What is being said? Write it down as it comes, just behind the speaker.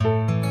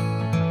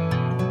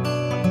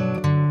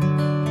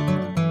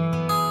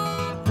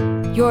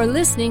You're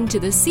listening to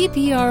the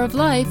CPR of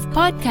Life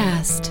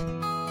podcast,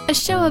 a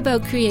show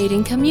about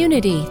creating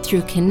community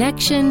through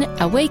connection,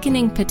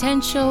 awakening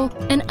potential,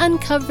 and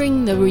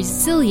uncovering the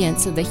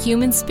resilience of the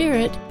human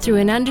spirit through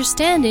an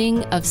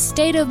understanding of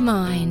state of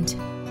mind.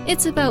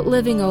 It's about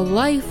living a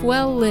life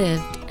well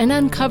lived and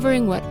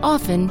uncovering what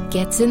often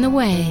gets in the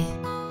way.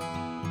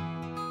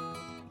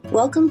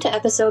 Welcome to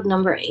episode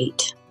number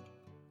 8.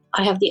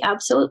 I have the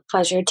absolute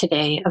pleasure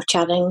today of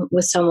chatting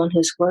with someone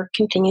whose work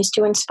continues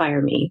to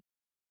inspire me.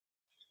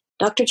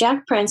 Dr.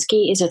 Jack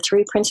Pransky is a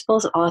 3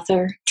 Principles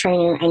author,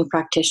 trainer, and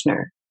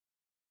practitioner.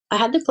 I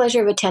had the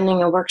pleasure of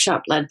attending a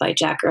workshop led by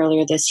Jack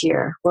earlier this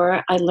year,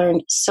 where I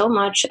learned so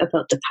much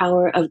about the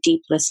power of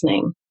deep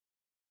listening.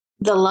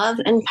 The love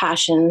and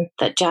passion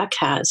that Jack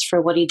has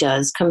for what he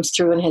does comes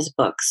through in his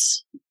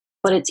books,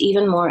 but it's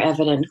even more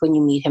evident when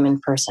you meet him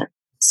in person.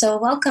 So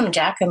welcome,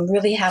 Jack. I'm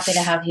really happy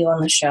to have you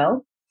on the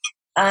show.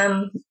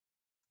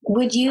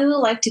 Would you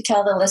like to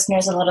tell the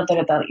listeners a little bit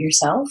about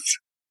yourself?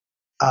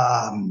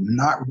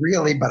 Not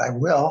really, but I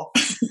will.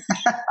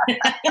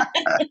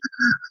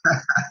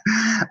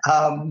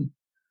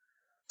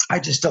 I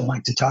just don't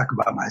like to talk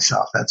about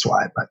myself. That's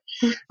why.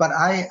 But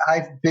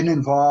I've been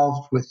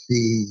involved with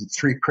the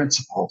 3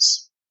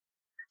 Principles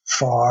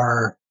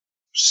for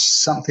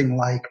something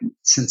like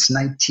since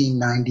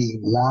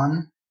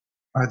 1991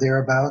 or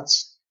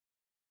thereabouts.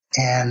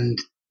 And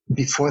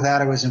before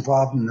that, I was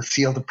involved in the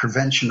field of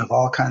prevention of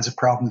all kinds of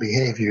problem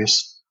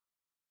behaviors,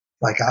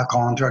 like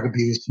alcohol and drug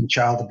abuse and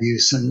child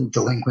abuse and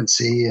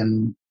delinquency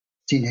and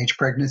teenage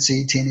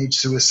pregnancy, teenage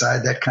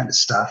suicide, that kind of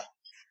stuff.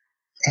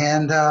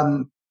 And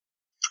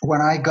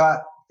when I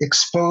got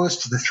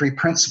exposed to the 3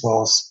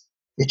 Principles,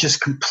 it just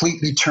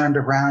completely turned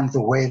around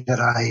the way that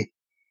I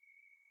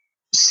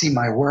see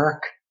my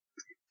work,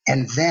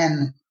 and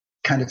then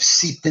kind of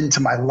seeped into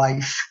my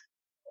life.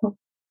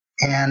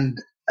 And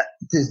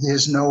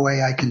there's no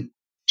way I can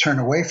turn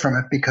away from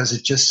it, because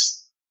it just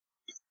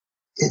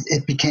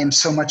it became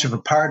so much of a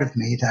part of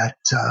me that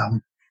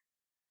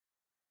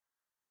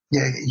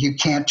you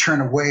can't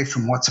turn away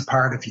from what's a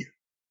part of you,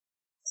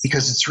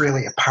 because it's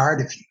really a part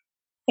of you.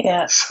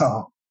 Yeah.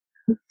 So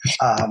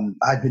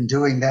I've been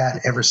doing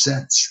that ever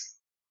since.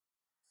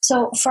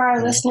 So for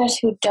our listeners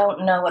who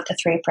don't know what the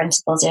 3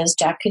 Principles is,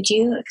 Jack, could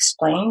you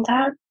explain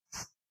that?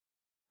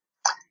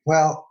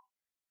 Well,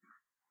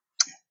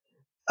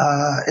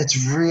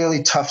 it's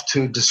really tough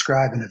to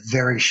describe in a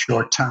very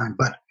short time,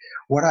 but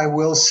what I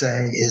will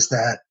say is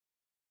that,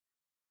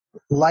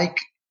 like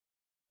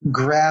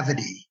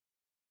gravity,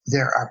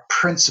 there are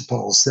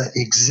principles that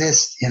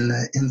exist in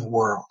the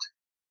world,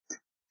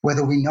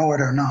 whether we know it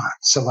or not.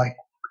 So, like,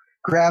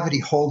 gravity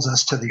holds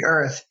us to the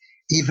earth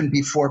even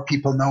before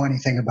people know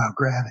anything about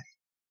gravity.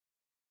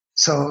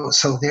 So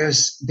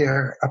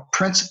there are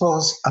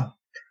principles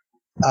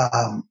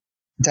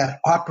that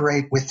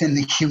operate within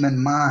the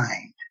human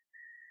mind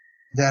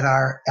that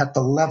are at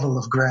the level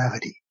of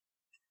gravity.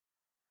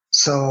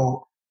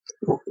 So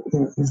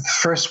the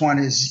first one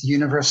is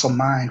universal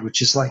mind,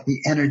 which is like the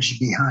energy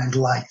behind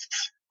life,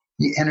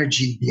 the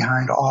energy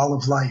behind all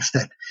of life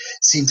that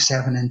seems to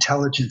have an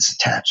intelligence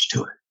attached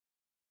to it.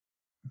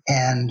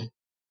 And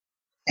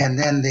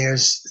then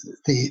there's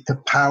the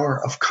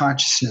power of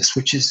consciousness,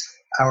 which is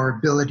our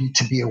ability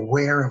to be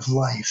aware of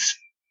life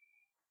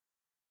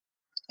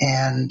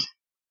and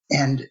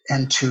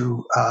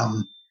to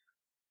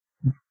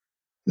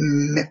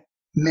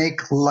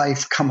make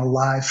life come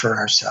alive for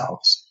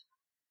ourselves.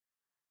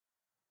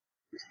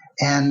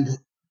 And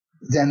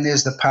then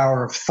there's the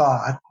power of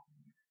thought,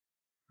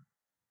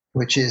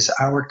 which is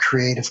our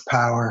creative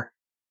power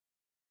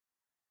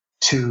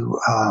to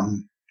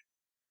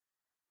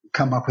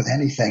come up with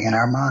anything in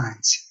our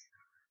minds.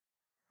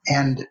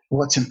 And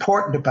what's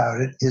important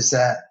about it is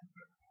that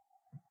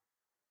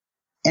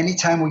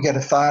anytime we get a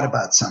thought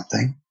about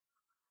something,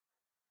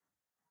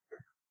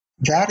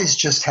 that is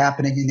just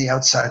happening in the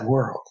outside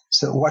world.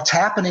 So what's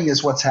happening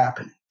is what's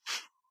happening.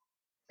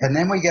 And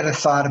then we get a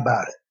thought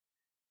about it,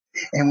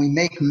 and we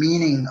make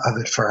meaning of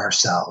it for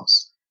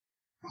ourselves.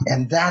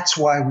 And that's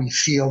why we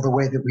feel the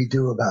way that we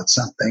do about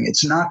something.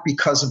 It's not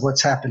because of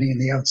what's happening in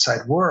the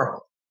outside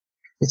world.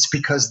 It's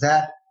because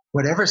that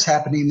whatever's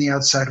happening in the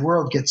outside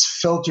world gets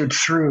filtered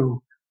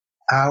through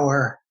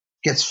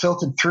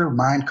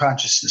mind,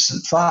 consciousness,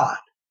 and thought,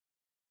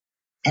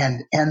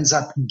 and ends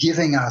up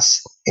giving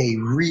us a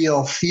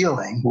real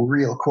feeling,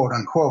 real quote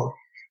unquote,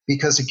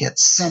 because it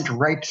gets sent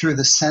right through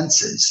the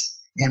senses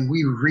and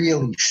we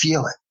really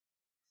feel it.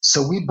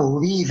 So we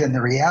believe in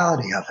the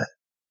reality of it.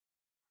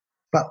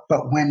 But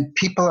when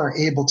people are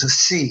able to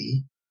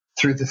see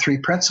through the 3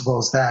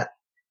 Principles that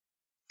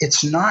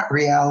it's not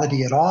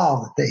reality at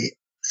all that they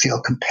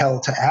feel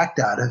compelled to act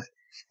out of,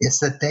 it's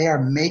that they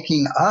are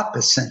making up,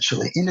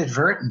 essentially,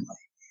 inadvertently,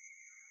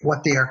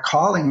 what they are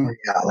calling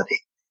reality,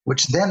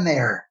 which then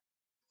they're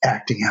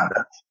acting out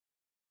of.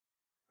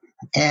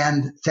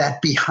 And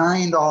that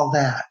behind all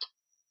that,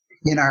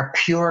 in our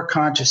pure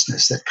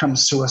consciousness that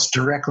comes to us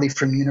directly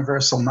from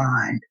universal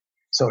mind,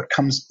 so it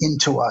comes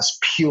into us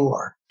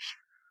pure,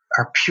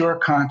 our pure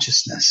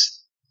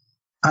consciousness,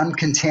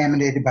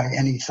 uncontaminated by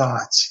any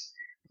thoughts.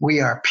 We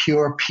are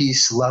pure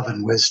peace, love,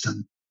 and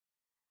wisdom.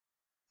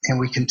 And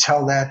we can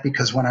tell that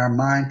because when our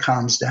mind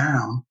calms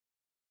down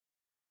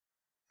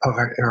of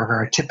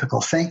our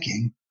typical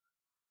thinking,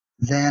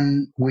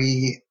 then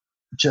we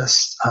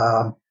just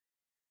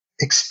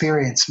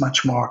experience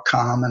much more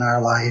calm in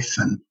our life,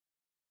 and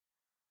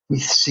we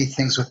see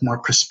things with more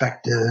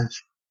perspective.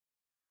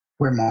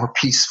 We're more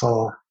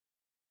peaceful.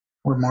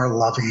 We're more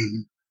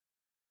loving.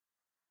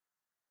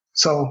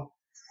 So,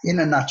 in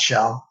a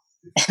nutshell,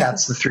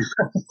 that's the three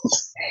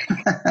principles.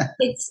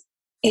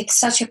 It's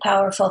such a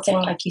powerful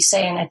thing, like you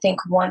say, and I think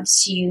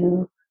once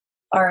you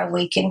are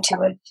awakened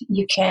to it,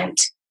 you can't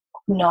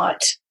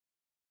not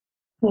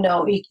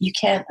know. You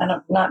can't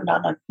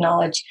not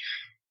acknowledge.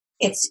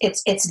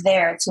 It's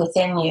there. It's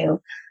within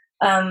you.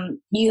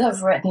 You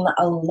have written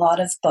a lot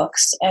of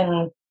books,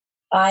 and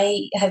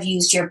I have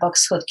used your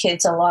books with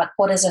kids a lot.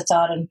 What is a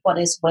thought and what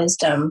is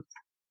wisdom?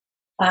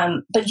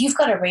 But you've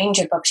got a range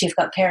of books. You've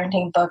got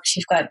parenting books.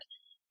 You've got,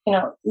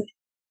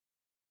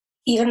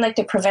 even like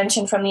the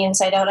Prevention from the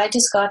Inside Out. I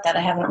just got that.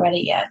 I haven't read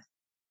it yet.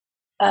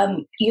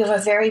 You have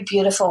a very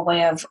beautiful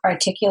way of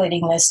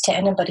articulating this to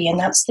anybody. And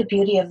that's the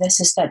beauty of this,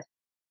 is that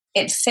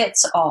it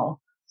fits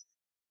all.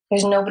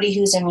 There's nobody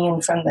who's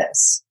immune from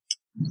this.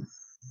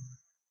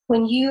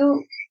 When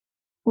you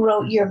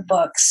wrote your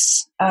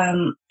books,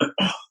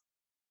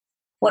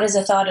 what is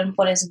a thought and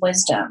what is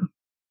wisdom?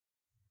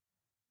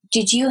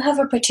 Did you have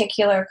a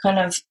particular kind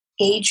of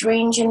age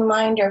range in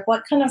mind, or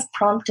what kind of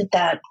prompted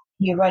that,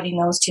 you writing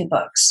those two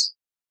books?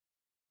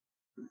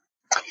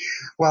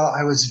 Well,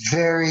 I was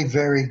very,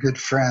 very good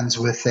friends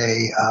with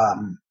a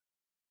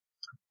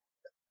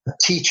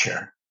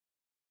teacher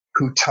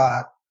who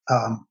taught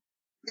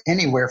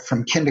anywhere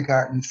from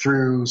kindergarten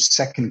through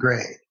second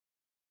grade.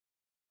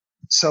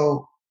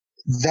 So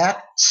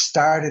that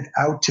started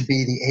out to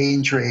be the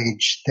age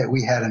range that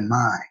we had in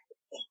mind.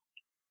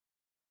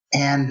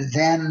 And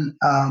then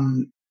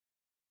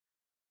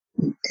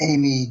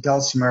Amy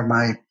Dulcimer,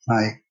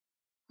 my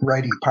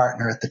writing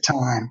partner at the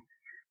time,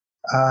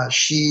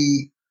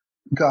 she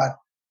got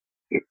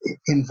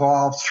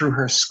involved through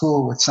her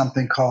school with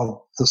something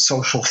called the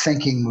social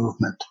thinking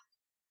movement.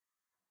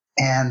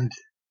 And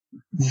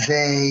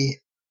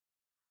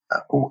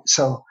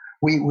so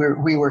we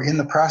were in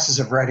the process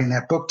of writing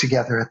that book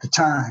together at the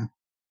time.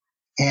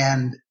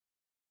 And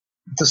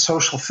the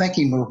social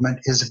thinking movement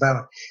is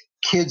about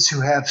kids who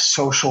have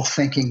social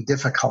thinking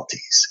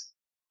difficulties.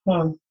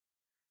 Hmm.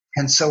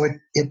 And so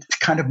it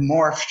kind of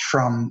morphed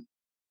from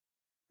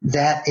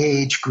that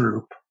age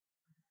group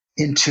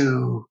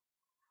into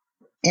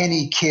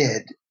any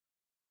kid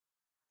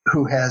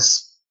who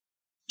has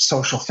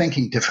social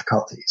thinking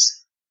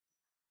difficulties.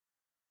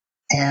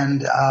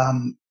 And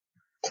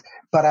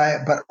but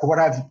what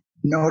I've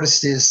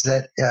noticed is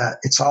that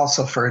it's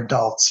also for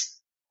adults.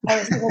 I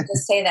was going to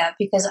say that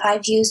because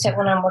I've used it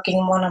when I'm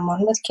working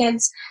one-on-one with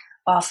kids.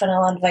 Often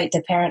I'll invite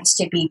the parents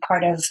to be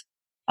part of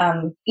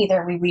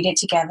either we read it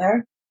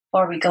together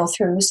or we go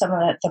through some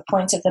of the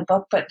points of the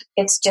book, but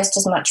it's just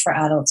as much for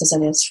adults as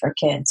it is for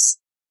kids.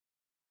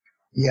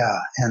 Yeah,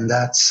 and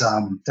that's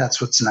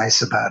what's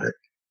nice about it.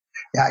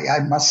 I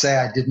must say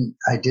I didn't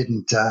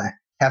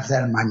have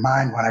that in my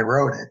mind when I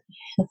wrote it.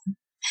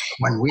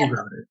 When we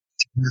wrote it,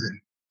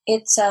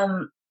 it's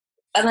and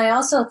I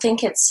also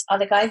think it's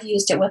like I've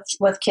used it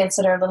with kids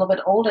that are a little bit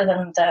older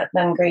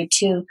than grade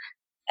 2,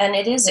 and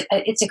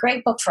it's a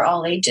great book for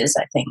all ages.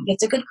 I think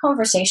it's a good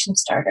conversation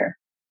starter.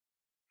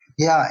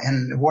 Yeah,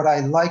 and what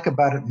I like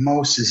about it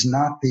most is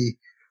not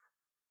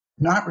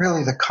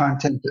really the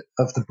content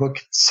of the book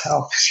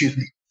itself. Excuse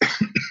me.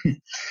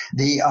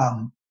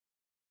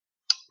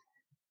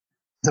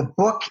 The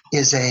book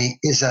is a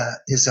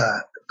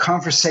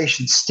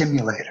conversation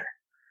stimulator.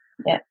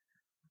 Yeah.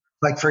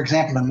 Like, for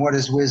example, in What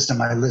is Wisdom,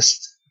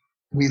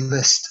 we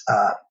list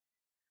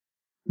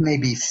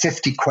maybe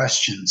 50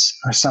 questions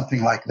or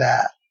something like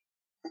that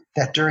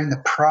during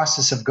the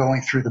process of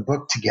going through the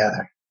book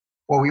together,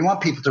 well, we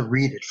want people to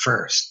read it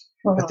first,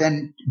 but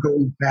then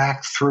going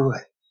back through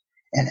it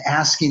and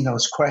asking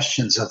those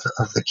questions of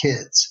the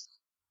kids,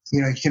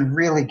 you can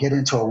really get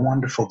into a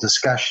wonderful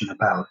discussion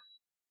about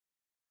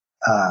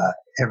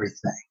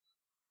everything.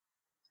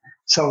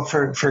 So,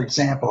 for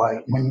example,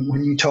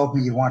 when you told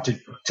me you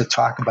wanted to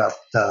talk about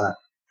the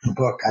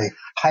book, I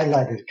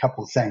highlighted a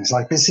couple of things.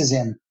 Like, this is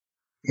in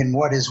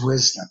What is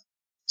Wisdom.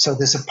 So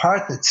there's a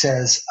part that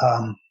says,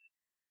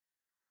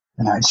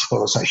 and I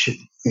suppose I should.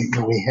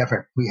 We have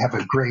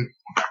a great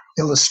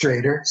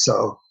illustrator.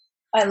 So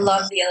I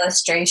love the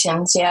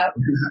illustrations. Yeah.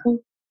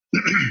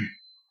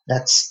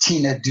 That's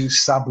Tina Du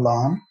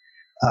Sablon,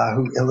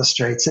 who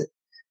illustrates it.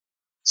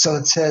 So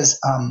it says,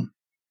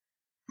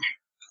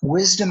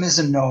 wisdom is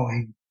a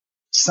knowing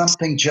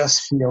something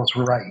just feels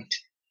right.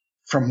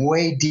 From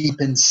way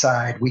deep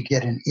inside, we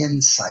get an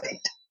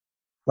insight,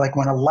 like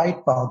when a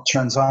light bulb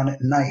turns on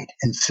at night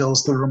and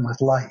fills the room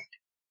with light.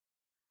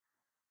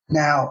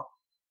 Now,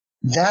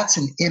 that's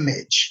an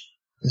image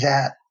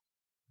that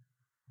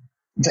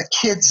the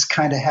kids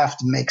kind of have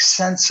to make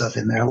sense of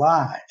in their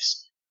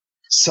lives.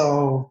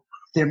 So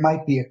there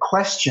might be a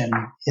question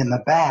in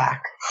the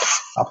back.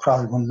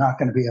 I'm not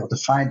going to be able to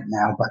find it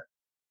now, but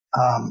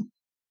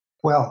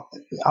well,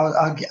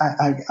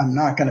 I'm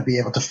not going to be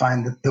able to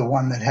find the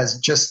one that has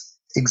just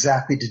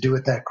exactly to do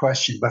with that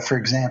question. But for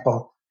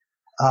example,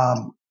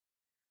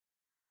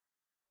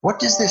 what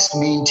does this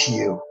mean to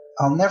you?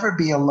 I'll never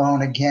be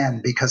alone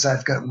again because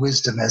I've got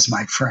wisdom as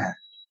my friend.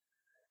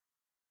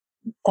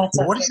 What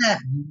does that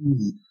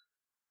mean?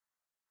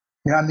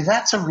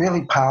 That's a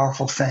really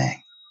powerful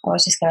thing. I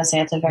was just going to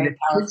say it's a very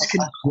powerful thing. Kids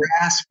can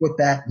grasp what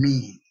that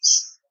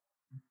means.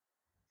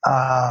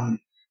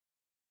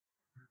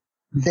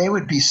 They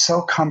would be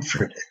so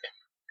comforted.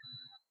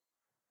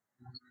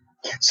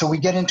 So we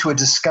get into a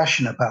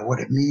discussion about what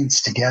it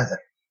means together,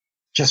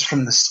 just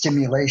from the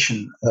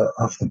stimulation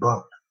of the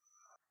book.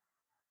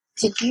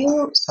 Did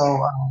you? So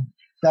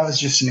that was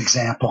just an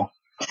example.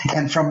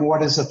 And from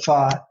What is a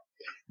Thought,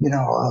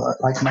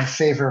 like my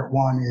favorite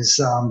one is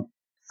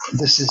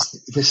this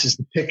is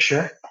the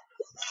picture.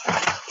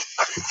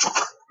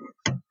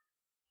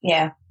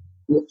 Yeah.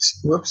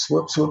 Whoops.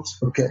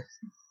 Okay.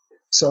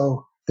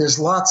 So there's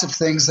lots of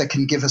things that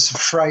can give us a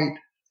fright,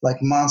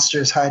 like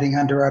monsters hiding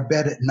under our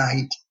bed at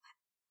night.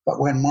 But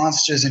when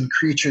monsters and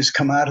creatures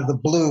come out of the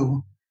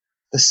blue,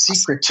 the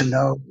secret to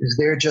know is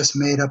they're just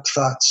made up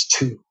thoughts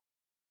too.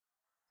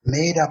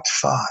 Made up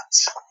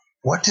thoughts.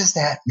 What does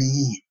that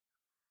mean?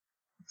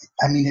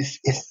 I mean,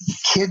 if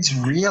kids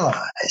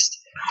realized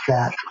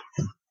that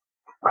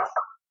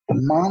the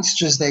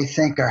monsters they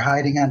think are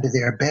hiding under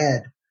their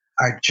bed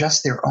are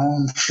just their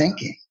own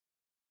thinking,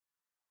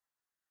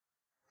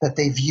 that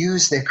they've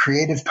used their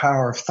creative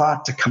power of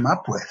thought to come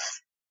up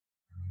with,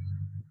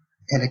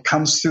 and it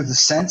comes through the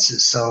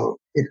senses, so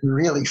it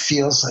really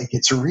feels like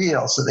it's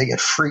real, so they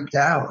get freaked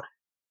out.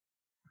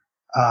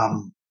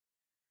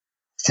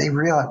 They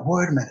realize,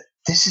 wait a minute,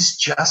 this is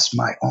just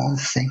my own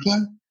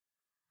thinking?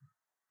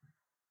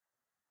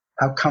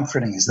 How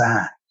comforting is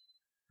that?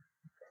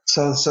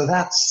 So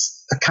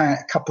that's a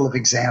couple of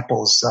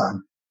examples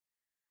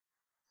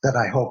that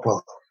I hope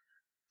will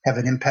have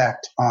an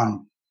impact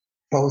on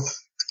both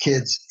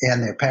kids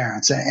and their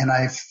parents. And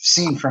I've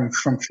seen from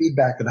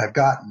feedback that I've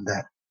gotten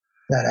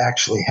that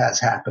actually has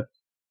happened.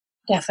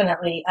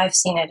 Definitely. I've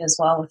seen it as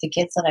well with the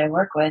kids that I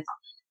work with.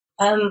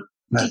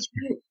 Did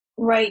you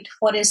write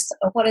what is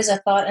a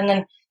thought, and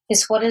then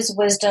what is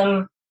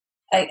wisdom,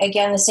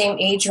 again, the same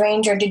age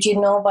range, or did you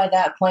know by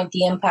that point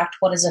the impact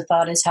what is a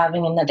thought is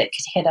having and that it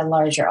could hit a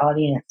larger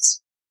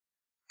audience?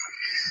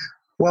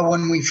 Well,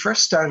 when we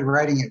first started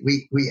writing it,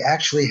 we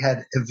actually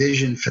had a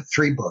vision for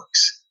 3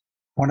 books,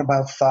 one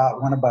about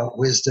thought, one about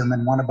wisdom,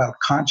 and one about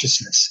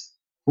consciousness.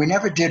 We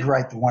never did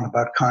write the one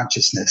about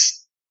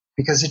consciousness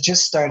because it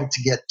just started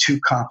to get too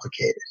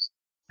complicated.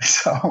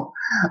 So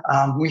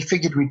we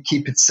figured we'd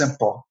keep it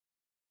simple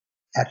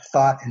at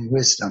thought and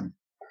wisdom.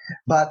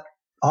 But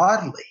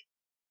oddly,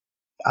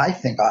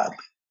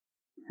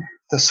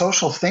 the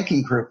social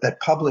thinking group that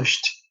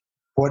published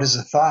What is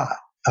a Thought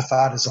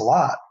is a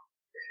Lot,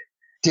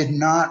 did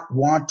not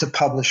want to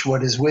publish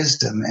What is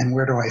Wisdom and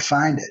Where Do I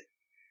Find It,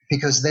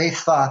 because they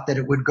thought that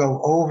it would go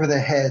over the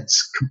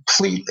heads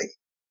completely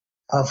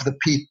of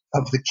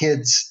the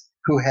kids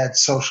who had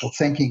social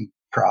thinking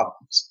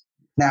problems.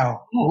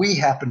 Now, we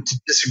happen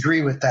to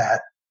disagree with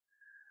that,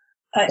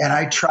 and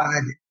I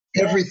tried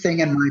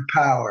everything in my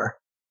power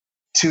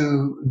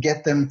to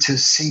get them to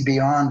see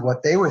beyond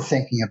what they were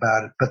thinking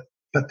about it,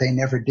 but they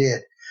never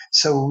did.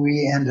 So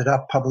we ended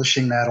up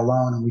publishing that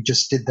alone, and we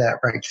just did that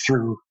right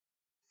through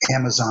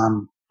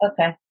Amazon.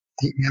 Okay.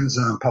 The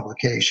Amazon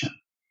publication.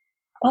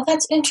 Well,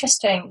 that's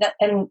interesting.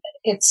 And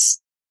it's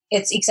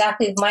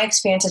exactly, my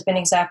experience has been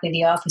exactly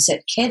the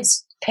opposite.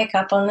 Kids pick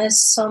up on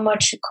this so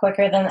much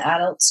quicker than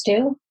adults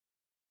do.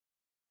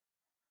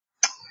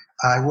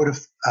 I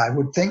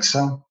would think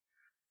so.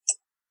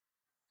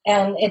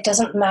 And it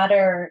doesn't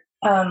matter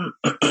kind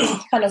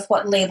of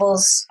what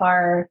labels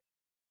are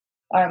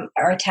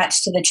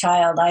attached to the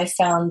child. I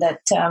found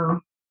that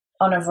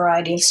on a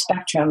variety of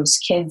spectrums,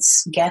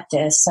 kids get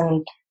this,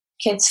 and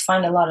kids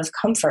find a lot of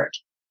comfort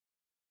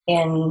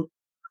in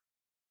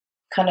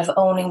kind of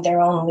owning their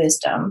own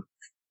wisdom.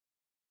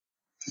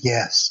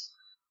 Yes,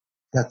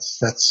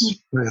 that's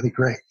really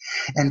great.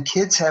 And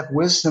kids have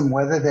wisdom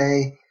whether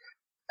they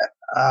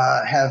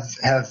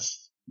have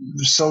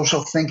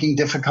social thinking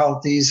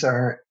difficulties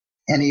or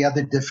any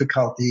other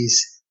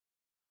difficulties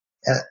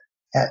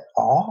at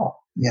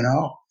all,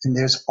 and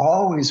there's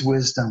always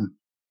wisdom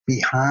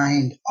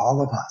behind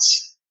all of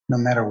us, no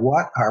matter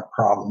what our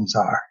problems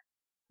are,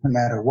 no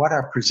matter what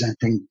our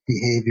presenting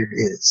behavior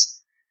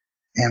is.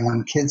 And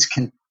when kids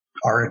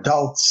or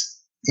adults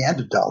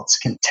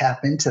can tap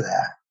into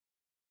that,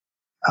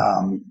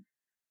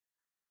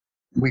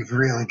 we've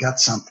really got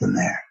something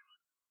there.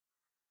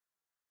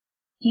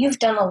 You've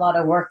done a lot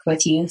of work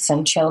with youth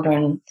and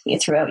children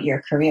throughout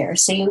your career,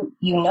 so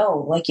you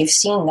know, like, you've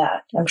seen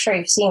that. I'm sure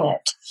you've seen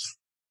it.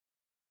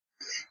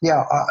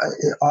 Yeah,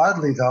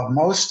 oddly though,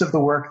 most of the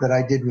work that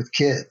I did with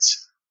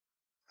kids,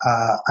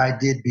 I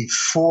did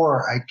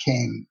before I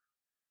came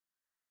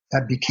I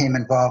became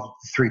involved with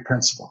the three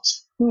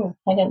principles.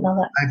 I didn't know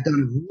that. I've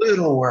done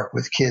little work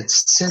with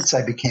kids since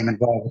I became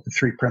involved with the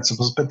three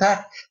principles, but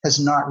that has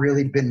not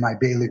really been my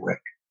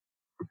bailiwick.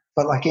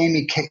 But like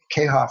Amy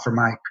Kahofer,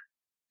 my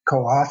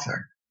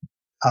co-author,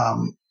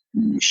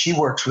 she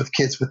works with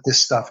kids with this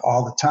stuff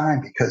all the time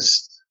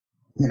because,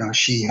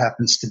 she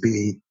happens to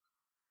be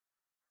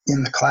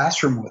in the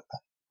classroom with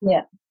them.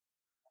 Yeah.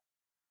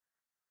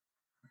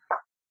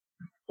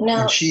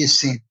 Now, and she has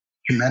seen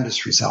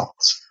tremendous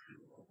results.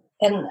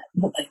 And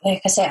like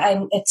I say,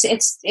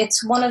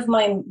 it's one of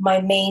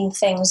my main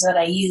things that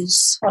I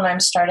use when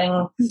I'm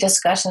starting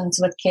discussions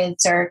with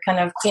kids or kind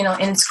of,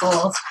 in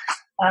school.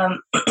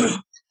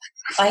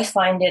 I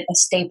find it a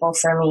staple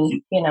for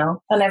me,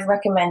 and I've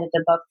recommended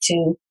the book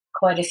to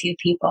quite a few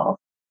people.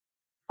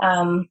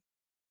 I'm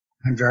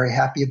very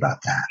happy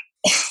about that.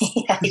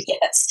 Yeah,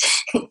 yes.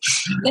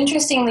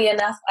 Interestingly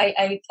enough,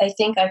 I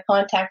think I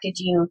contacted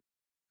you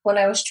when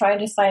I was trying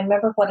to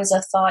remember what is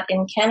a thought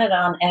in Canada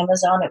on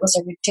Amazon. It was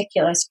a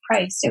ridiculous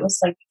price. It was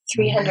like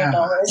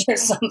 $300 or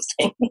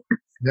something.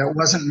 That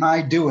wasn't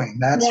my doing,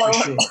 that's for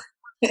sure.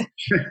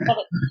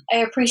 But I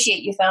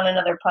appreciate you found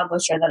another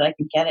publisher that I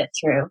could get it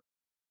through.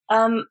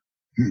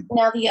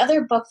 Now, the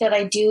other book that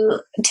I do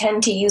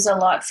tend to use a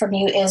lot from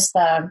you is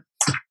the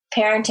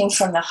Parenting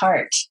from the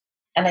Heart.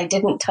 And I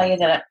didn't tell you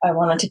that I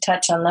wanted to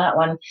touch on that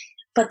one.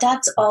 But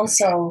that's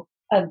also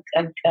a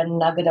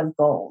nugget of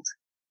gold.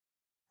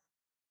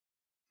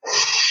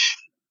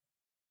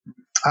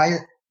 I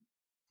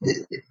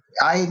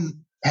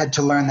had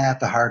to learn that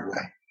the hard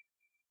way.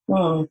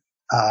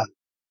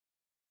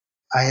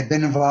 I had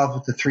been involved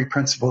with the three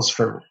principles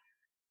for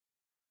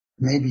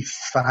maybe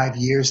 5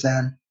 years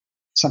then,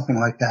 something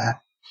like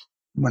that,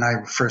 when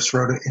I first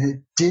wrote it. And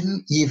it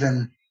didn't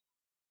even,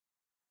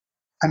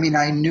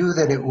 I knew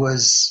that it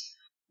was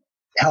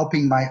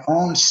helping my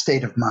own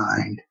state of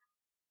mind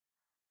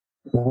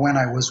when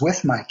I was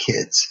with my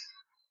kids,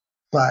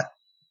 but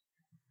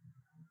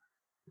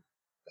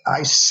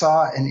I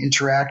saw an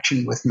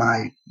interaction with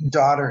my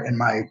daughter and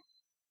my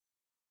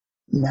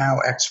now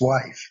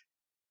ex-wife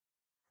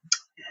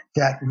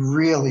that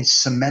really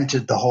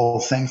cemented the whole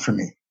thing for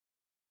me.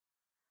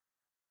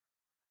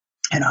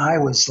 And I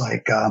was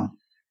like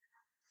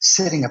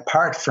sitting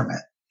apart from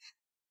it.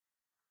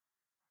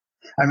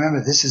 I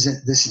remember this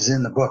is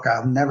in the book.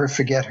 I'll never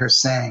forget her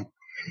saying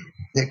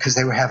that, because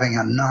they were having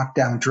a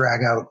knockdown,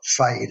 drag out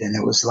fight, and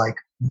it was like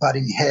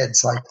butting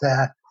heads like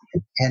that.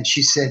 And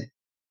she said,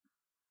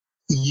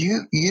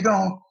 "You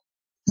don't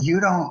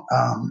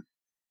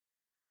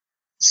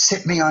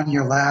sit me on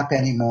your lap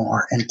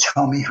anymore and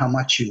tell me how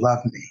much you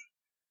love me.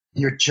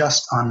 You're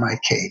just on my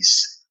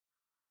case."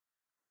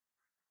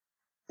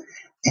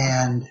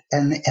 And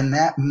in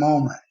that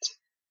moment,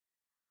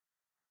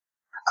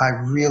 I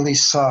really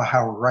saw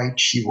how right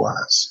she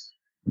was,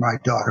 my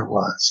daughter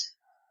was,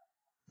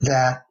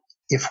 that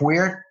if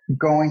we're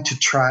going to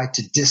try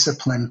to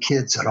discipline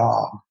kids at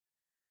all,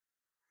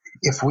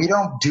 if we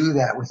don't do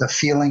that with a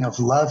feeling of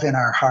love in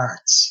our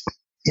hearts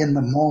in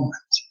the moment,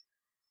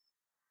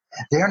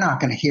 they're not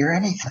going to hear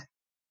anything.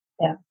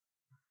 Yeah.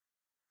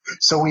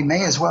 So we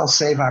may as well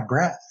save our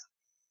breath.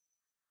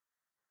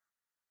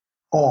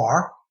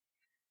 Or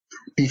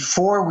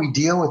before we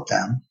deal with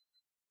them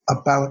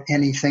about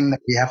anything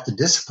that we have to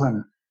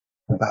discipline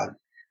about,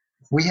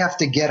 we have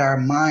to get our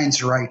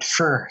minds right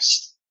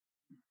first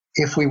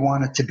if we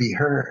want it to be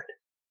heard.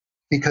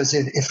 Because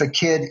if a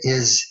kid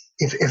is,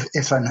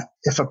 if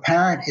a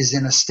parent is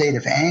in a state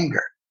of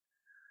anger,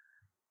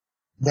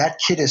 that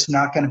kid is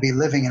not going to be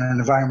living in an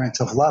environment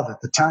of love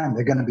at the time.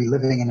 They're going to be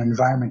living in an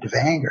environment of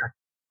anger.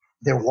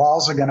 Their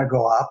walls are going to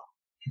go up.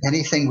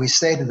 Anything we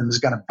say to them is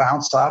going to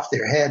bounce off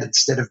their head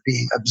instead of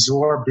being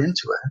absorbed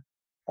into it.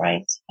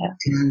 Right. Yeah.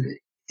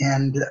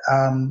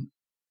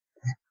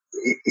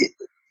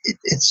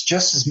 It's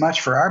just as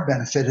much for our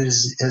benefit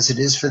as it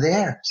is for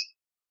theirs.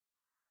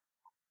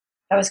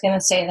 I was going to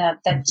say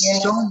that you're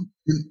so,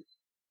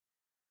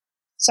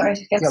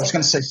 Sorry. I was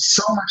going to say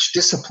so much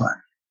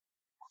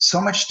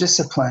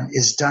discipline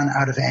is done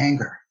out of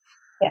anger.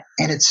 Yeah.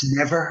 And it's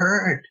never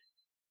heard.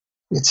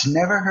 It's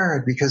never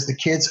heard because the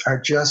kids are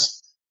just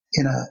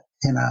in a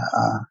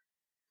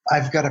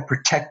I've got to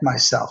protect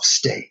myself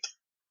state.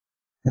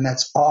 And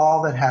that's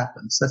all that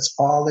happens. That's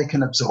all they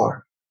can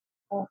absorb.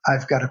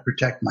 I've got to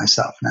protect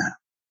myself now.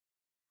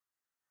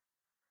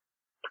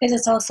 Because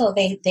it's also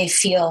they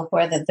feel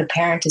where the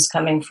parent is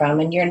coming from,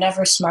 and you're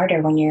never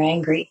smarter when you're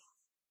angry.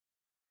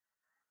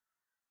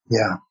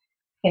 Yeah.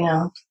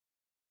 Yeah.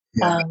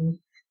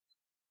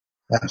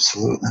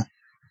 Absolutely.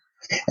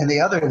 And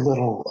the other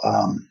little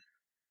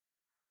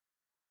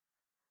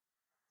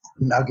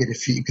nugget,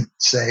 if you could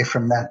say,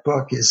 from that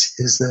book is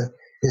the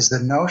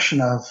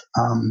notion of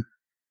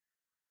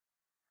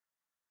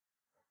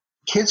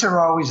kids are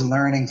always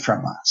learning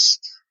from us,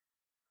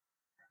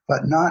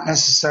 but not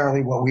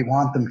necessarily what we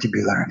want them to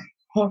be learning,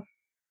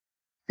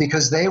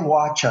 because they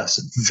watch us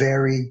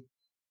very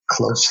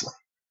closely.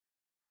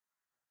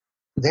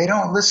 They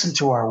don't listen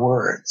to our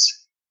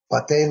words,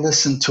 but they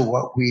listen to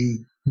what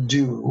we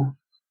do.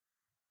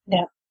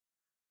 Yeah.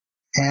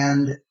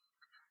 And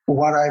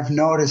what I've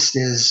noticed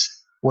is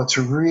what's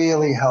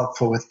really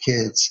helpful with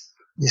kids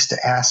is to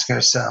ask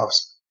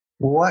ourselves,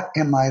 what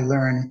am I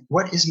learning?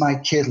 What is my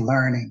kid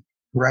learning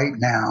right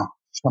now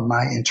from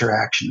my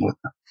interaction with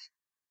them?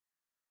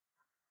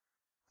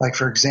 Like,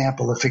 for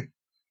example,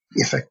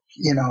 if a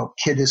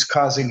kid is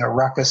causing a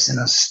ruckus in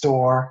a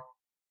store,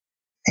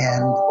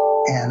 and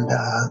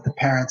the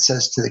parent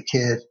says to the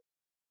kid,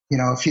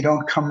 if you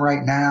don't come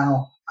right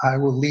now, I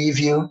will leave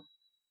you,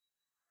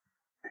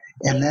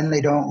 and then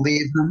they don't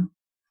leave them.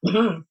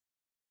 Mm-hmm.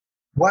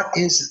 What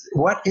is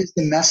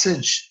the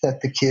message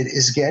that the kid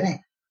is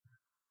getting?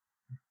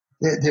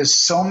 There's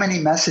so many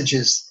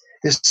messages.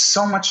 There's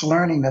so much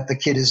learning that the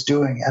kid is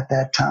doing at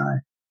that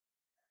time,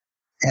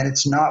 and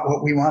it's not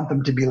what we want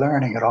them to be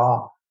learning at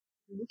all.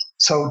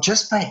 So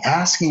just by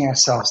asking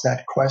ourselves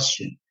that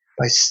question,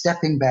 by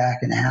stepping back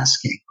and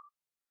asking,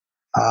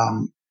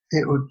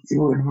 it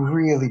would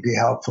really be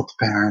helpful to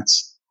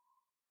parents.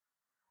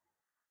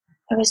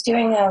 I was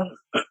doing a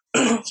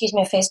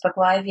Facebook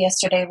Live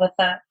yesterday with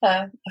a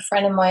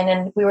friend of mine,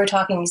 and we were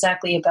talking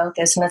exactly about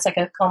this. And it's like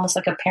almost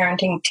like a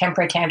parenting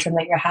temper tantrum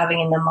that you're having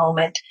in the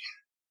moment.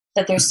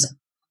 That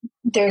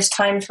there's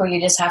times where you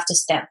just have to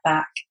step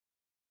back,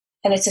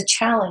 and it's a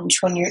challenge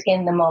when you're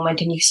in the moment,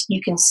 and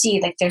you can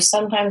see, like, there's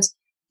sometimes,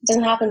 it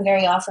doesn't happen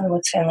very often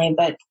with Finley,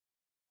 but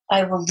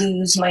I will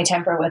lose my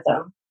temper with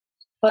him,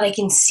 but I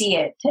can see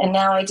it, and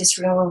now I just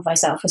remove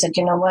myself. I said,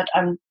 you know what,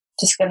 I'm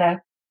just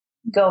gonna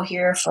go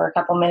here for a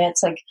couple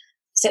minutes, like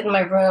sit in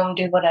my room,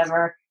 do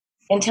whatever,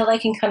 until I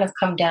can kind of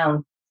come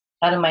down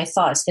out of my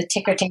thoughts, the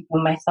ticker tape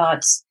of my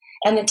thoughts.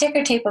 And the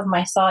ticker tape of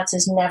my thoughts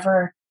is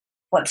never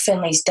what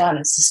Finley's done.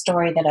 It's the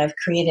story that I've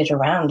created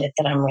around it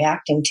that I'm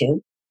reacting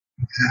to.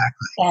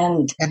 Exactly.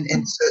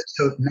 And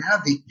so now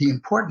the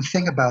important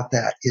thing about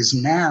that is,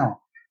 now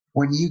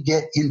when you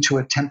get into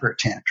a temper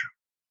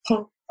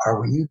tantrum or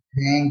when you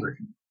get angry,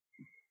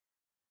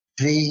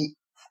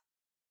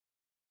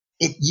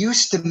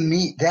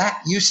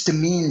 that used to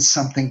mean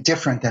something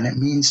different than it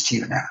means to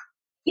you now.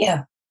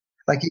 Yeah.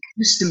 Like, it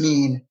used to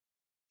mean,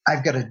 I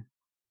got to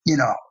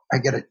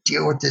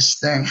deal with this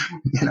thing,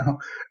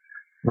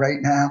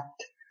 right now.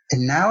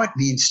 And now it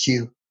means to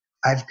you,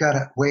 I've got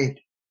to wait.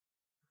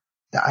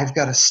 I've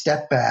got to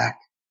step back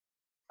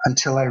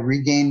until I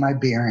regain my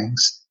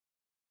bearings,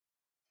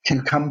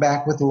 can come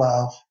back with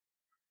love,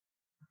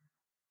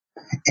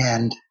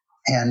 and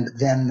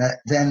then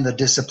the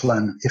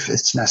discipline, if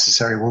it's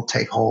necessary, will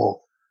take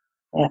hold.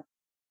 Yeah.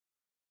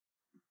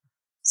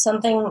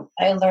 Something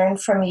I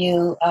learned from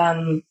you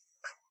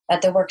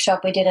at the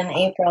workshop we did in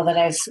April that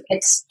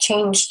it's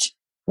changed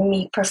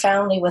me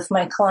profoundly with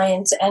my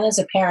clients and as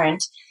a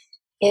parent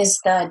is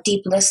the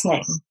deep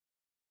listening.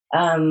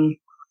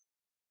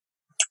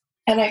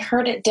 And I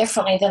heard it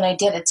differently than I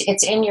did.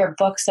 It's in your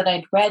books that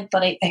I'd read,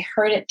 but I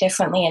heard it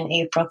differently in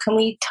April. Can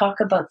we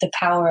talk about the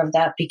power of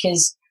that?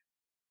 Because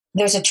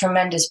there's a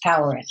tremendous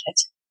power in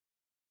it.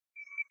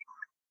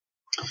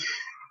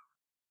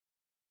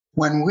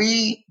 When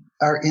we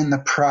are in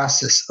the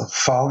process of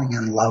falling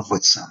in love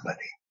with somebody,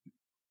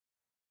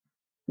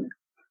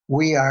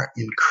 we are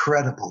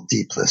incredible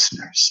deep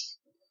listeners.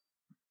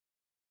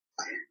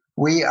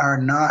 We are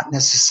not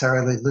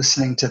necessarily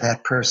listening to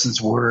that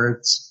person's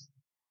words.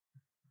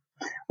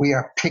 We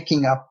are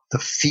picking up the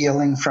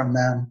feeling from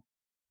them.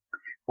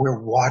 We're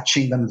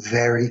watching them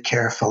very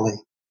carefully.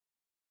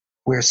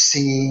 We're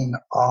seeing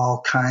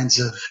all kinds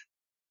of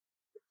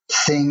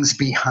things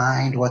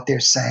behind what they're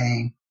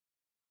saying.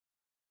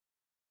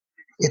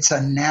 It's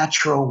a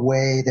natural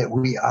way that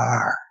we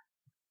are.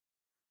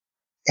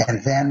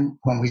 And then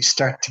when we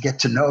start to get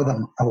to know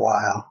them a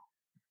while,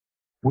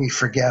 we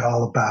forget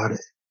all about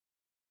it.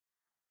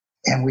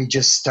 And we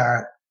just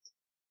start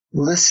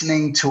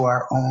listening to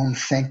our own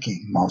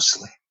thinking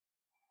mostly.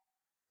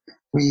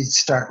 We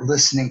start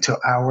listening to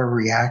our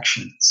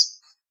reactions.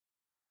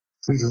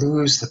 We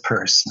lose the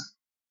person.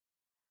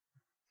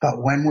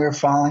 But when we're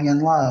falling in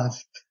love,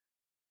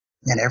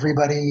 and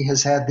everybody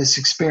has had this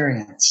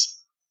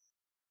experience,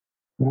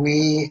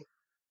 we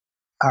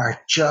are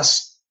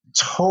just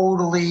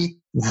totally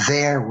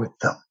there with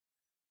them.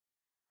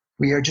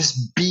 We are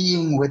just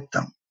being with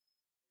them,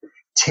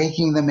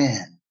 taking them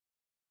in,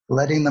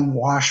 letting them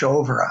wash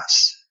over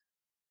us,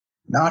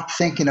 not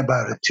thinking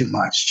about it too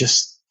much,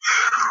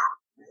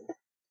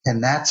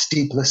 and that's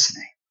deep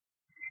listening.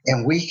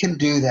 And we can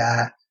do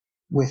that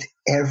with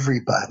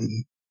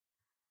everybody,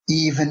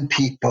 even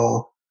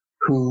people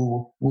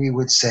who we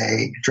would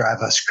say drive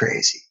us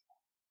crazy.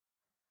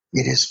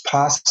 It is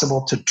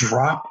possible to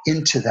drop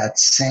into that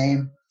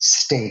same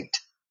state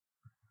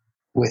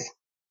with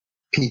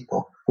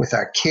people, with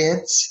our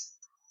kids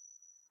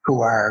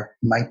who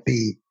might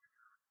be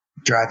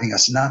driving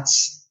us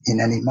nuts in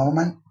any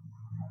moment,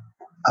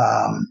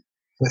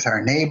 with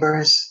our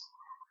neighbors,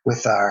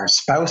 with our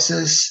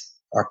spouses,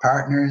 our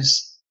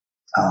partners,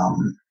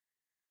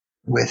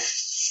 with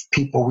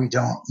people we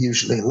don't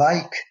usually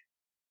like.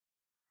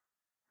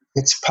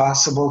 It's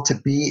possible to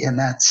be in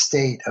that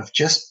state of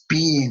just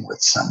being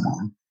with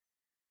someone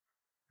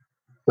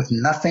with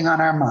nothing on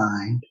our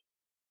mind,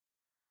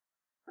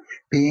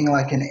 being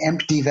like an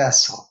empty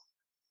vessel,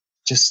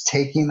 just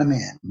taking them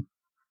in.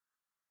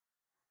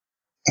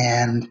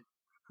 And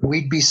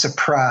we'd be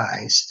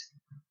surprised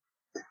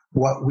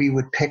what we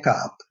would pick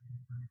up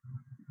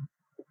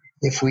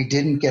if we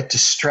didn't get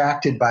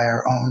distracted by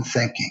our own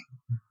thinking.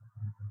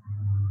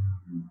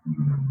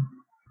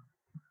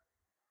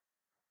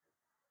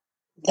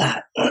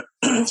 That,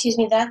 excuse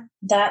me,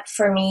 that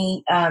for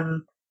me,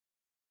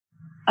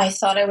 I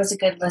thought I was a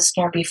good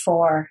listener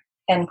before.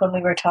 And when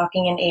we were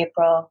talking in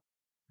April,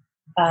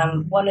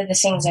 one of the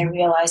things I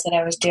realized that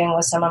I was doing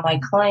with some of my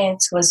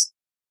clients was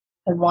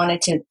I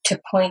wanted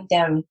to point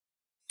them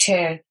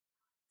to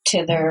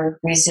their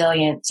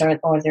resilience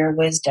or their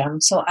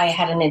wisdom. So I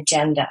had an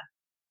agenda.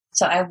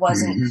 So I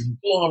wasn't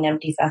being an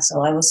empty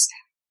vessel. I was,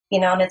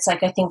 and it's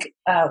like, I think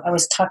I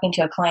was talking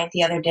to a client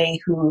the other day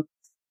who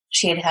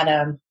she had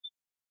a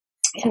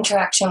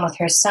interaction with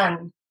her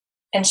son,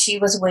 and she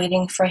was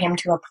waiting for him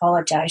to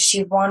apologize.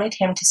 She wanted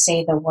him to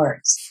say the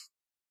words.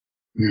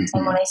 And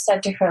when I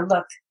said to her,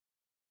 look,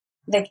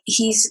 like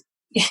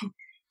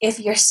if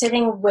you're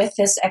sitting with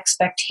this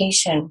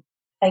expectation,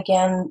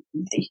 again,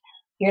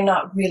 you're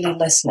not really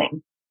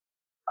listening.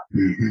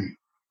 And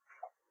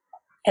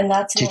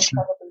that's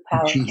incredibly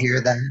powerful. Did she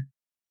hear that?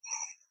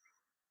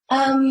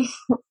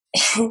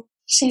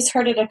 She's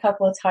heard it a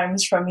couple of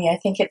times from me. I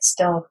think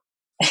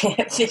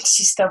I think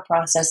she's still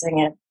processing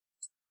it.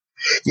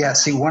 Yeah,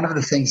 see, one of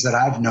the things that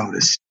I've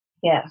noticed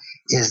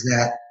is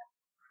that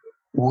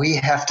we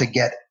have to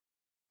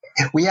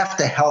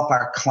help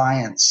our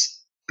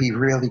clients be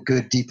really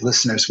good, deep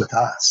listeners with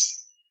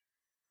us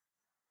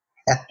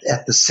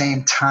at the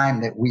same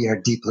time that we are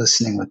deep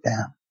listening with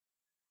them.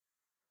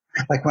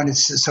 Like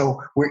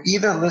so we're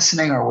either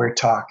listening or we're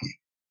talking.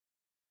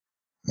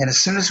 And as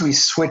soon as we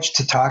switch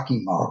to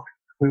talking mode,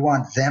 we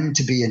want them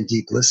to be in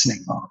deep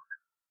listening mode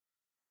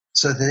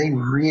so that they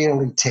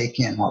really take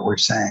in what we're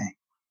saying.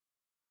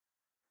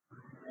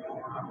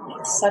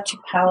 It's such a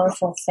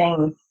powerful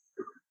thing.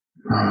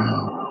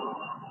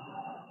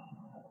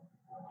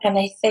 And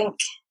I think,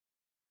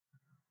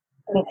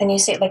 and you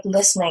say like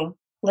listening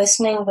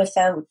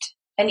without,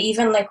 and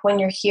even like when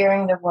you're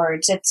hearing the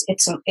words,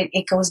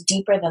 it goes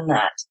deeper than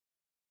that.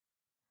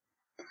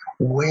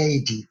 Way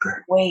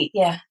deeper.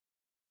 Yeah.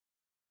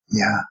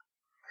 Yeah.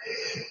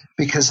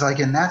 Because like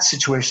in that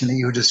situation that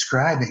you were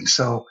describing,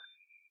 so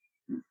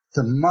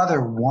the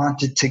mother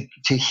wanted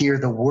to hear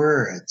the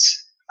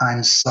words,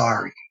 I'm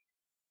sorry.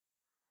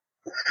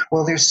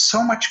 Well, there's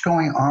so much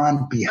going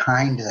on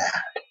behind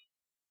that.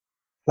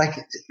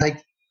 Like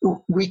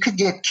we could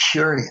get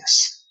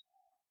curious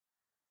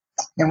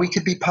and we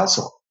could be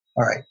puzzled.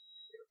 All right.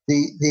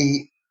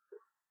 The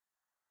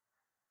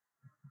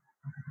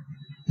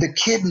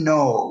kid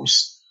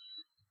knows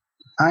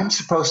I'm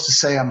supposed to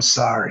say I'm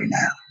sorry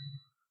now,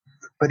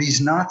 but he's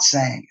not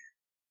saying it.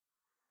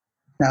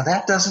 Now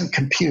that doesn't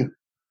compute.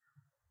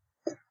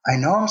 I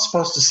know I'm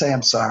supposed to say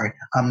I'm sorry.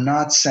 I'm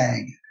not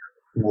saying it.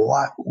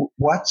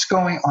 What's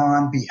going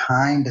on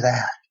behind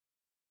that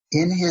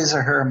in his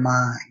or her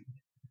mind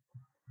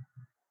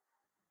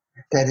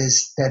that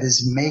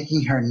is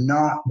making her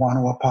not want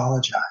to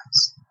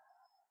apologize?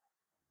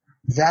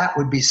 That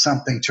would be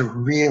something to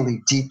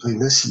really deeply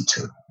listen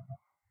to.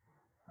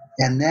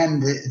 And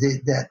then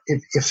that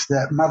if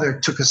that mother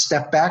took a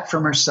step back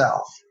from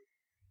herself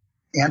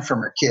and from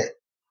her kid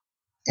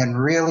and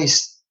really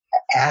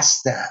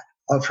asked that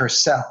of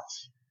herself,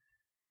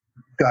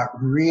 got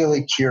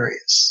really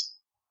curious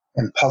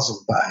and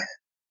puzzled by it,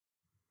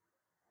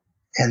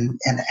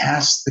 and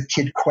asked the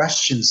kid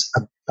questions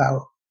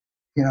about,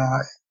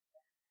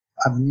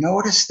 I've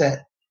noticed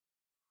that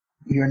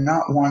you're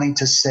not wanting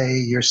to say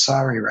you're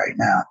sorry right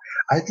now.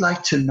 I'd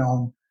like to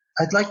know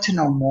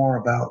more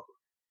about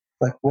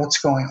like what's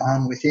going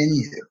on within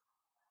you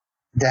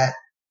that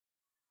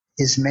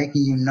is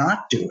making you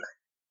not do it.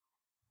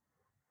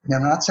 And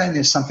I'm not saying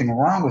there's something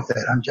wrong with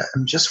it.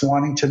 I'm just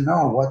wanting to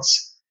know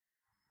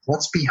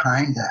what's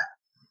behind that.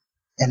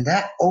 And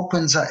that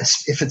opens up,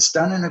 if it's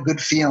done in a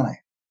good feeling,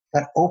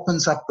 that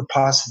opens up the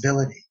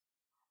possibility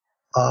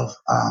of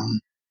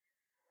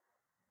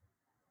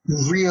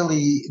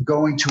really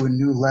going to a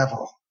new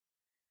level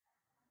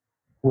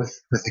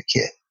with a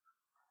kid.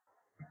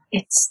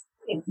 That's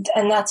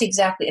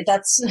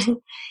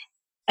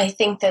I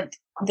think that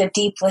the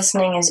deep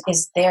listening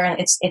is there, and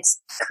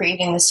it's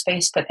creating the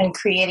space, and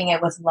creating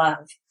it with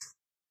love.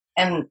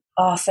 And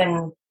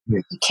often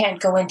you can't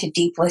go into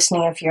deep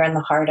listening if you're in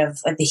the heart of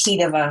the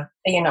heat of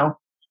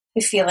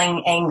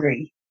feeling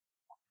angry.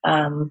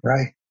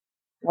 Right.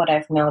 What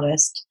I've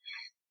noticed.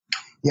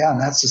 Yeah, and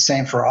that's the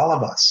same for all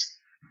of us.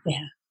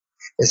 Yeah.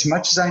 As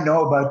much as I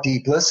know about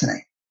deep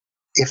listening,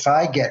 if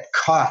I get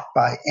caught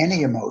by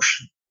any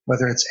emotion,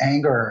 whether it's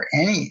anger or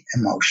any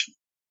emotion,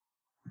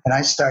 and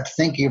I start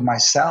thinking of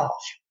myself,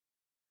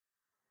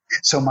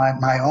 so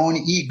my own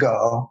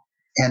ego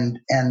and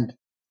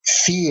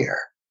fear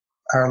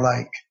are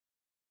like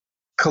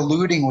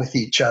colluding with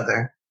each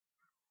other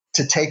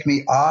to take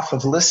me off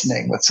of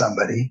listening with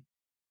somebody.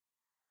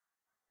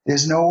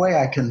 There's no way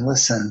I can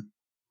listen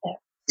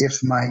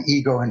if my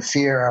ego and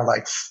fear are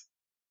like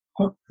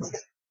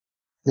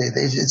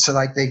It's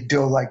like they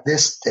do like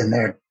this, and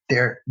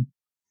they're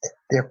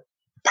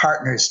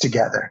partners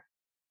together,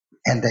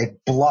 and they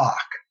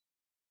block.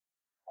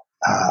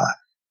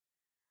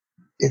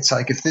 It's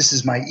like if this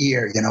is my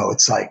ear,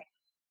 it's like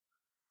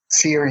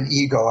fear and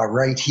ego are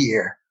right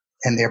here,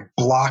 and they're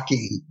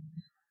blocking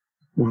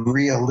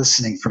real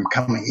listening from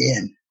coming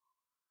in.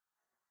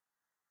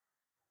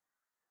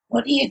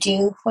 What do you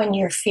do when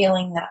you're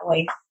feeling that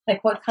way?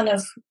 Like what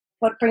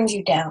brings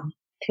you down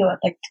to it?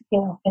 Like,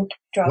 and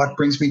What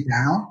brings me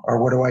down,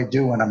 or what do I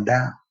do when I'm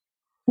down?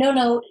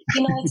 No,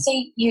 like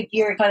say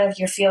you're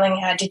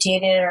feeling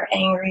agitated or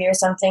angry or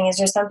something. Is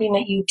there something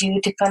that you do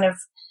to kind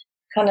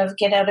of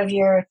get out of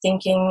your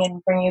thinking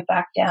and bring you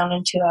back down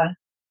into a...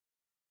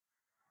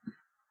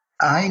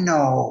 I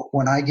know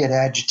when I get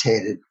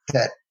agitated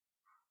that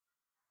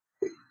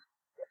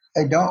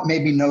I don't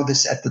maybe know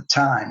this at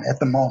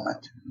the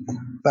moment,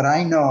 but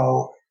I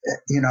know,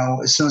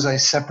 as soon as I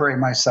separate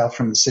myself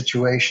from the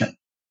situation,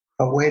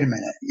 but wait a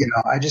minute,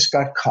 I just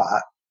got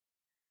caught.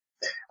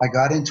 I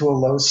got into a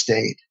low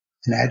state,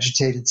 an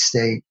agitated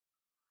state.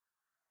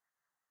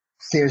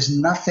 There's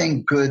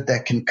nothing good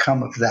that can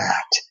come of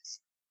that,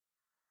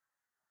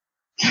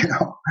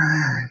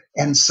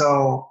 And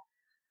so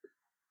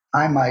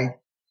I might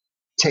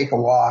take a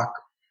walk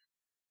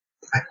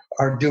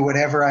or do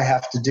whatever I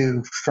have to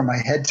do for my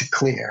head to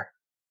clear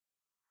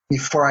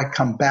before I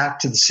come back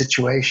to the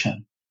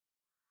situation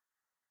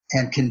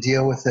and can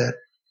deal with it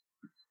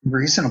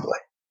reasonably.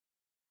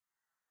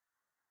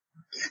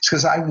 It's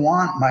because I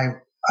want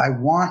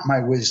my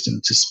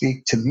wisdom to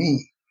speak to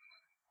me.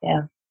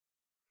 Yeah.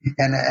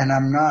 And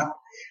I'm not,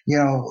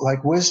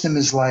 like wisdom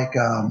is like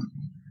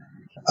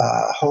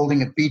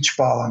holding a beach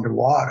ball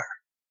underwater.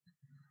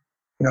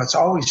 It's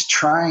always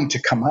trying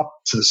to come up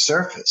to the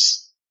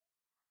surface.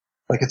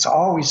 Like it's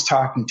always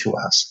talking to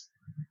us.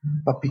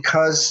 But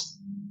because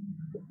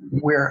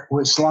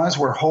as long as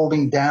we're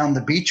holding down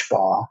the beach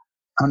ball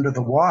under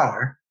the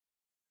water,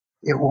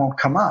 it won't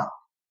come up.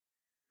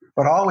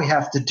 But all we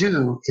have to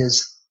do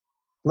is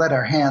let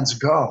our hands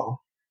go.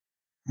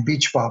 The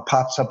beach ball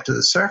pops up to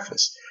the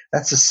surface.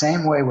 That's the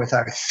same way with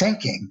our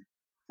thinking,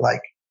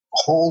 like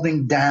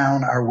holding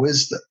down our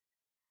wisdom.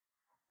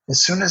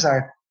 As soon as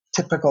our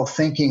typical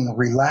thinking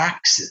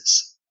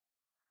relaxes,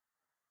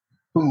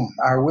 boom,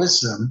 our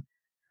wisdom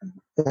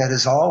that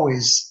has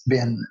always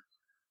been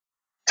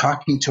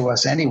talking to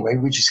us anyway,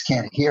 we just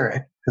can't hear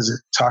it because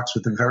it talks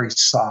with a very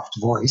soft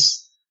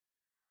voice.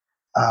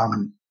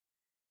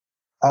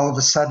 All of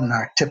a sudden,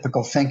 our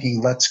typical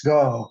thinking lets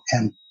go,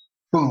 and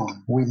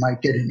boom, we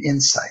might get an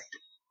insight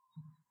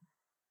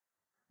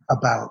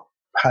about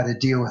how to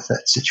deal with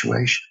that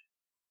situation.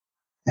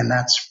 And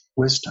that's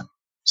wisdom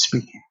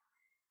speaking.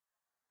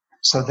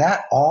 So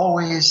that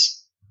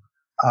always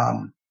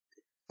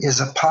is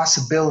a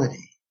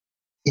possibility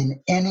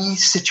in any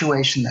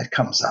situation that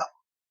comes up.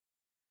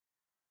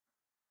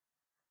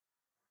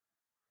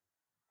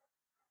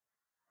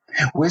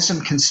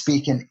 Wisdom can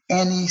speak in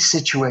any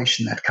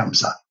situation that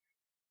comes up.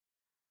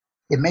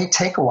 It may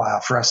take a while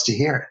for us to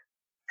hear it,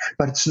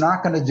 but it's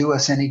not going to do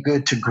us any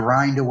good to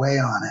grind away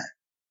on it,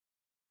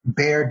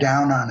 bear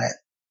down on it,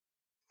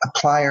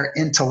 apply our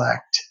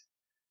intellect,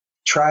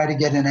 try to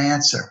get an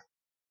answer.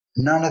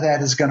 None of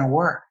that is going to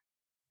work.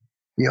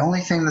 The only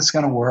thing that's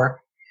going to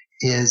work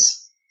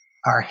is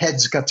our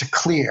heads got to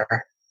clear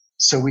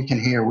so we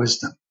can hear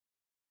wisdom.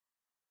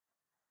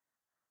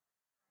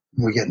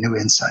 We get new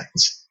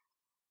insights.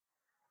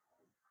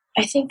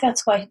 I think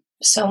that's why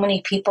so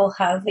many people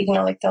have,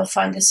 like they'll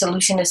find a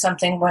solution to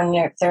something when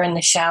they're in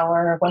the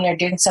shower or when they're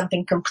doing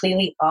something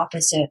completely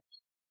opposite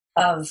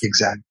of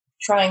exactly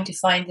trying to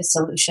find the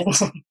solution.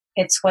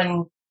 It's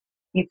when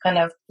you kind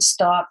of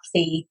stop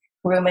the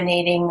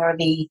ruminating or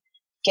the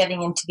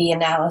getting into the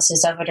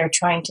analysis of it or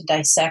trying to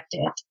dissect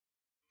it,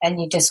 and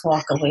you just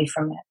walk away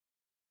from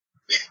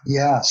it.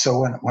 Yeah.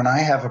 So when I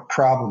have a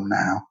problem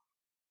now,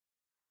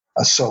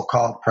 a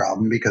so-called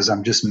problem, because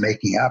I'm just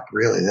making up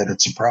really that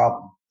it's a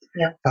problem.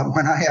 Yeah. But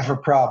when I have a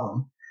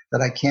problem that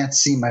I can't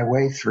see my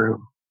way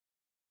through,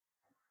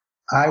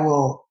 I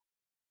will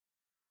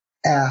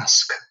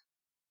ask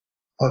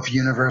of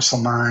universal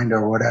mind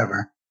or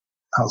whatever.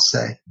 I'll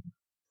say,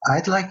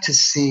 I'd like to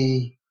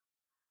see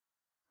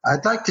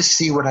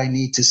what I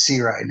need to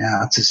see right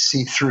now to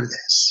see through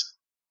this.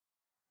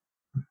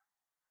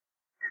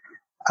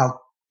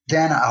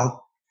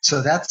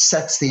 So that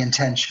sets the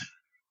intention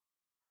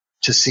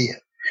to see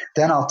it.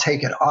 Then I'll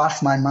take it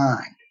off my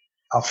mind.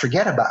 I'll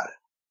forget about it.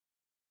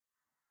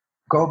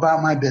 Go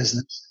about my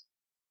business.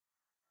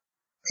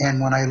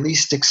 And when I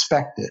least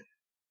expect it,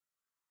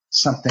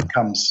 something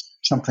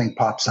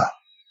pops up.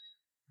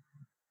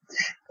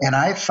 And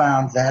I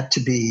found that to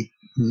be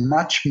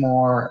much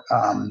more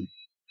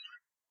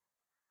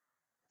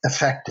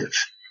effective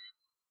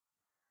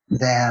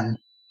than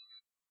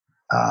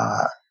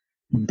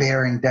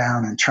bearing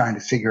down and trying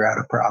to figure out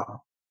a problem.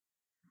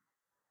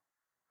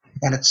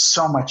 And it's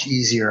so much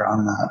easier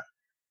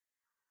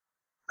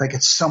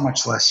it's so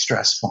much less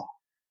stressful.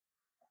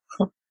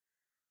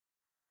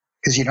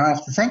 Because you don't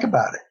have to think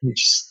about it. You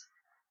just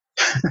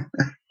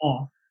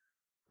Yeah.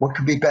 What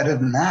could be better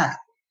than that?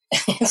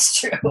 It's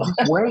true.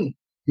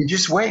 You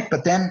just wait.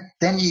 But then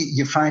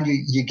you find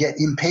you get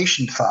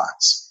impatient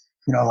thoughts,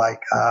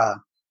 like,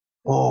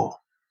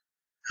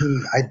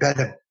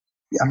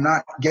 I'm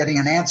not getting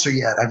an answer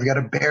yet. I've got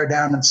to bear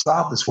down and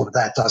solve this. Well,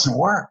 that doesn't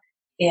work.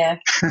 Yeah.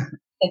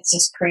 It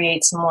just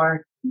creates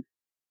more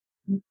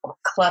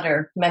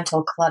clutter,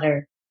 mental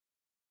clutter.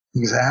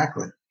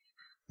 Exactly.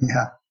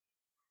 Yeah.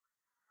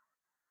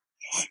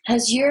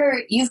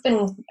 You've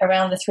been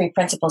around the three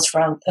principles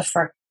for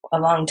a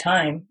long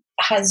time.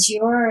 Has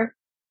your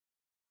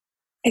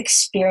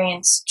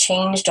experience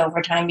changed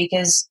over time?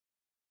 Because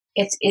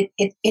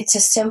it's a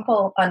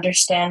simple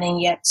understanding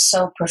yet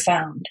so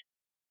profound.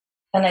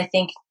 And I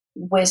think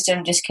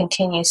wisdom just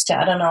continues to,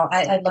 I don't know,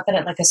 I look at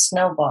it like a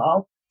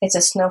snowball. It's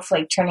a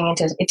snowflake turning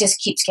into, it just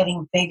keeps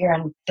getting bigger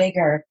and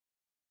bigger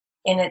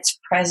in its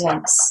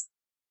presence.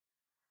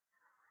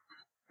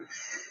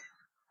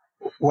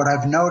 What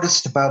I've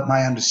noticed about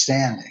my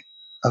understanding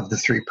of the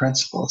three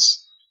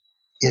principles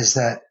is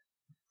that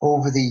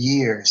over the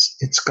years,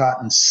 it's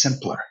gotten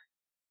simpler.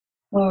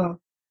 Mm.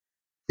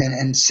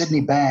 And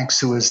Sydney Banks,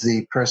 who was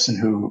the person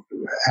who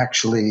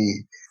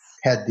actually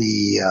had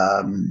the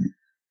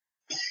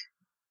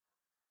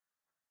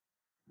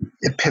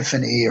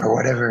epiphany or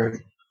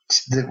whatever,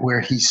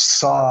 where he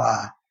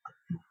saw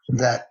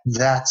that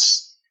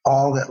that's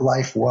all that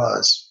life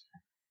was,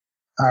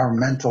 our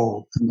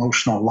mental,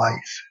 emotional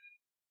life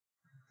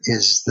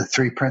is the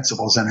three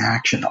principles in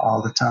action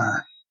all the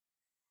time.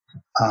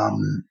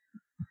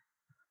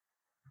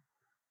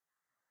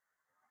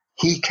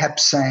 He kept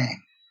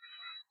saying,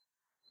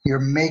 "You're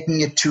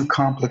making it too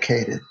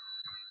complicated.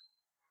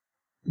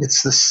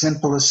 It's the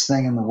simplest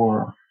thing in the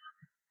world."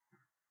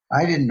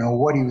 I didn't know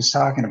what he was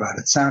talking about.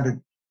 It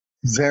sounded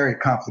very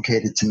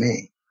complicated to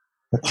me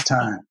at the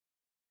time.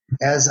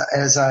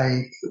 As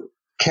I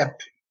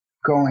kept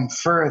going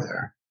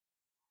further,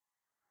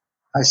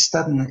 I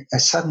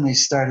suddenly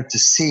started to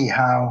see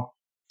how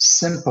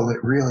simple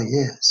it really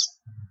is.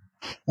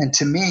 And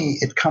to me,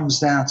 it comes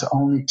down to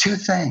only two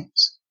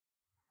things: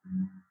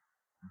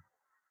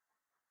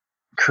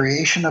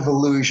 creation of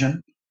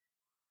illusion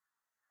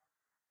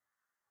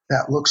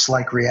that looks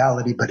like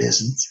reality but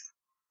isn't.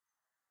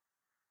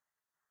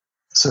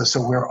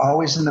 So we're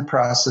always in the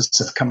process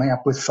of coming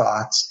up with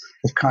thoughts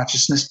that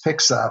consciousness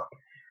picks up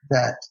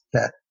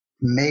that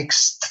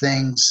makes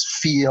things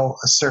feel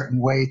a certain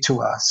way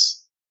to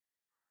us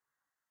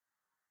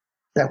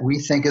that we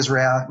think is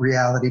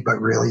reality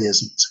but really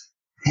isn't.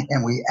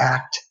 And we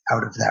act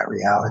out of that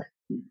reality.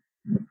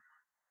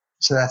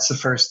 So that's the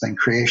first thing,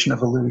 creation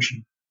of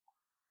illusion.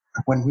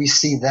 When we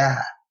see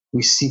that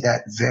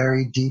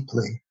very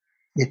deeply.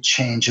 It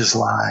changes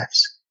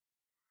lives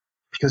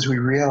because we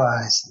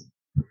realize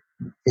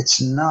it's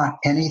not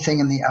anything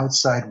in the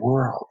outside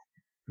world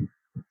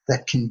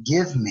that can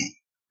give me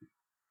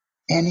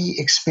any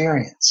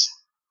experience.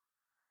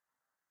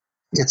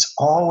 It's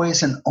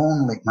always and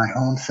only my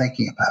own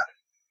thinking about it.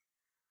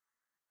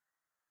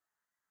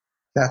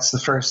 That's the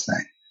first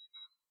thing.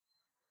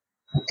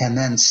 And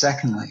then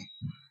secondly,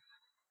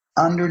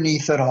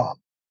 underneath it all,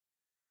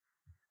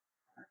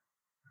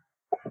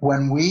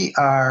 when we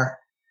are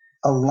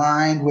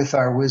aligned with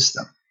our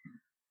wisdom,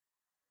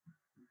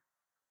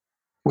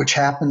 which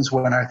happens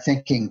when our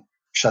thinking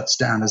shuts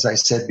down, as I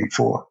said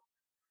before,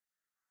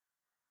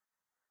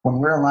 when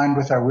we're aligned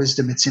with our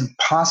wisdom, it's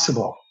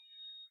impossible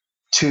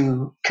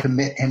to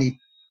commit any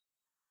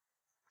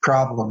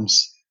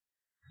problems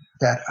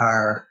that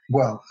are,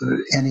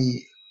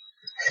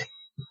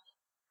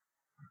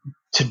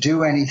 to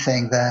do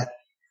anything that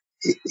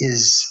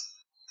is,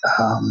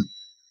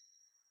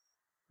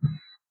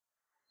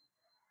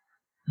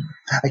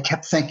 I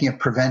kept thinking of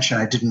prevention.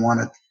 I didn't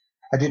want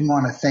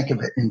to think of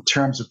it in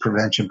terms of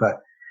prevention,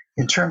 but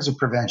in terms of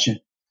prevention,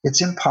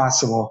 it's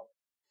impossible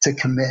to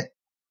commit,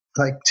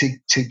 like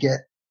to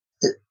get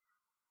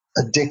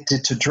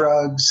addicted to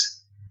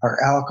drugs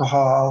or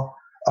alcohol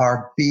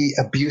or be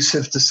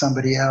abusive to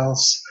somebody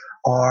else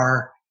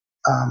or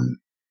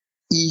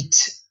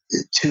eat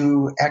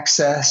to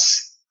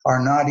excess or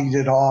not eat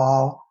at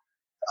all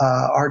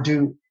or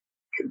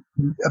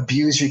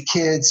abuse your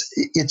kids.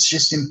 It's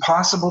just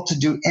impossible to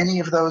do any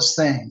of those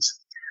things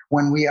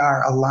when we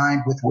are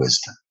aligned with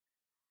wisdom.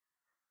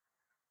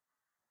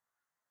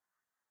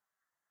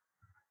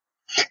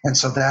 And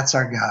so that's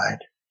our guide.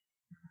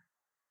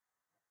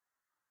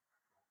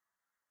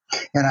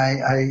 And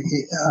I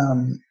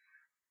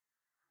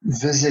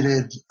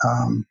visited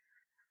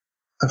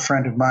a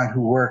friend of mine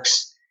who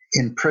works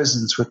in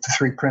prisons with the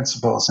three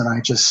principles, and I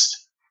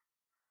just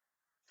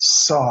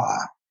saw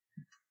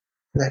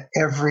that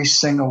every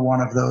single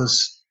one of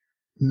those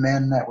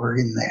men that were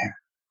in there,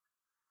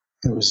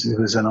 it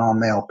was an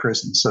all-male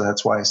prison, so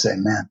that's why I say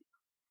men.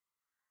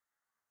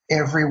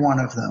 Every one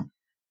of them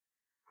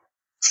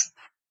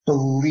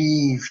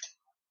believed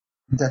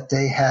that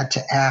they had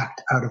to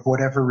act out of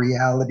whatever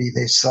reality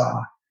they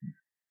saw.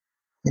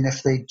 And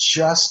if they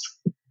just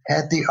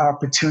had the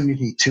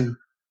opportunity to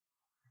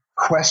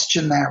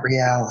question that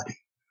reality,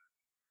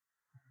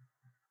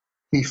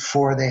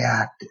 before they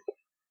acted,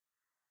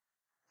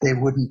 they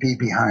wouldn't be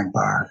behind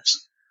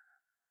bars.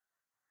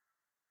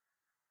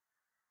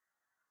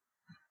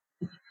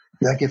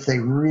 Like if they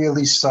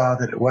really saw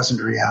that it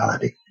wasn't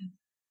reality,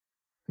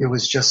 it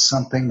was just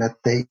something that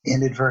they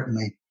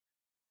inadvertently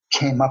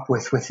came up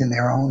with within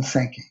their own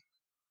thinking.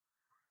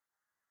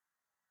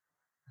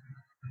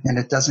 And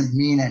it doesn't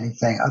mean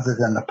anything other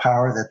than the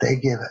power that they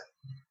give it.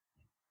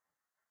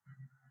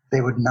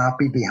 They would not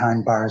be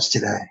behind bars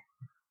today.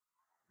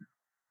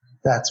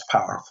 That's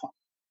powerful.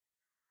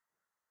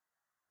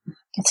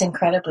 It's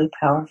incredibly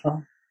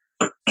powerful.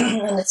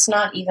 And it's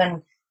not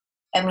even,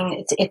 I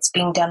mean, it's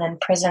being done in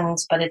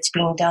prisons, but it's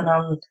being done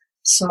on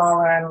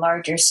smaller and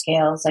larger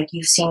scales, like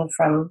you've seen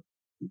from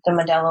the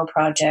Modelo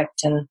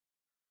Project.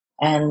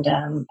 And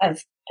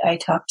I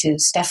talked to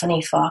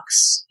Stephanie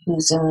Fox,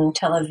 who's in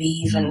Tel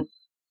Aviv and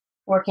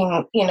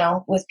working,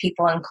 with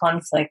people in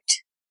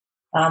conflict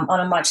on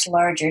a much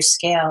larger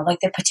scale. Like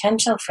the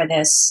potential for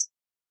this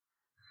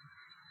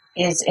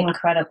is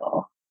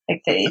incredible.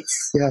 Like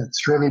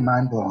it's really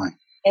mind-blowing.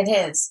 It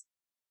is.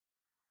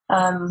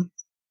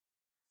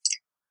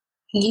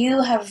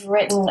 You have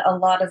written a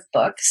lot of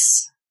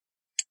books,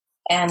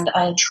 and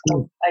I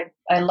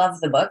love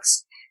the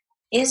books.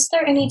 Is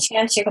there any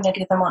chance you're going to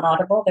do them on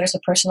Audible? There's a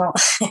personal...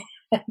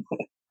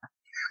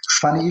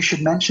 Funny you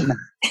should mention that.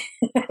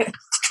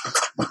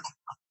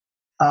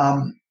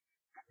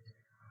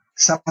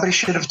 Somebody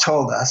should have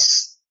told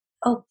us.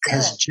 Oh, good.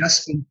 Has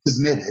just been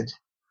submitted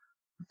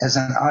as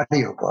an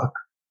audiobook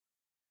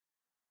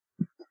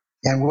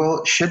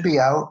and should be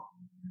out.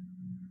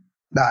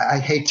 I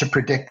hate to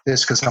predict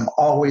this because I'm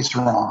always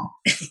wrong.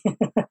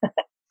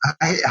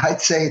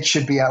 I'd say it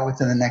should be out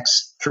within the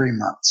next 3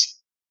 months.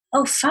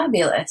 Oh,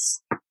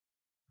 fabulous.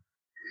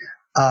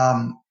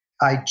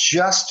 I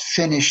just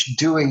finished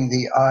doing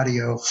the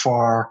audio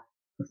for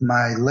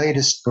my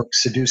latest book,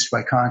 Seduced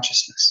by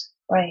Consciousness.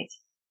 Right.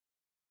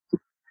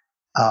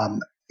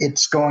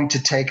 It's going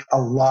to take a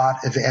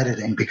lot of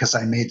editing because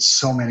I made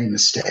so many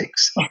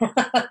mistakes.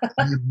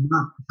 I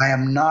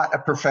am not a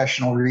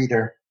professional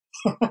reader,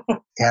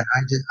 and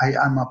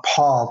I'm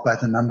appalled by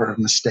the number of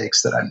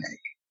mistakes that I make.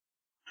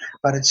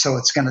 But it's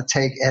going to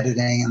take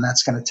editing, and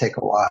that's going to take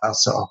a while.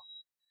 So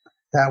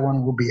that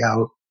one will be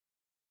out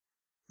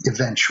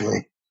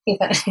eventually.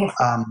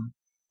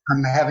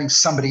 I'm having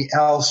somebody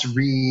else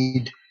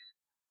read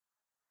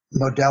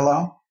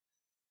Modelo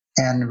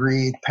and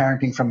read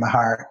Parenting from the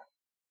Heart.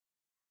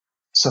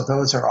 So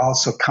those are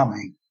also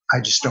coming. I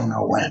just don't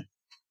know when.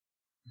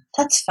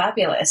 That's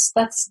fabulous.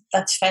 That's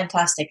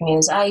fantastic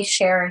news. I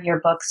share your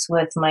books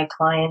with my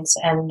clients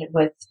and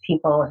with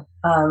people.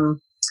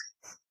 And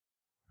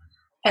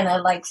I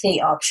like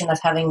the option of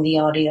having the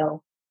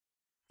audio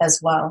as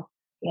well.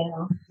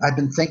 I've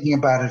been thinking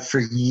about it for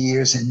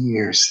years and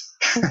years.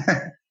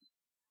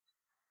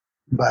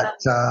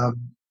 But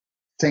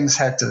things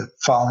had to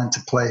fall into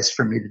place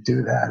for me to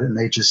do that, and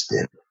they just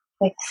did.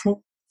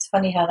 It's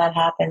funny how that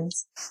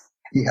happens.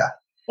 Yeah.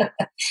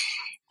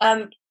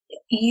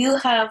 You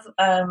have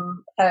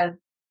an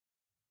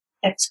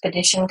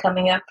expedition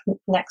coming up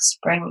next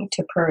spring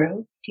to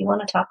Peru. Do you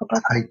want to talk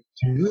about that? I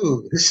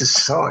do. This is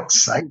so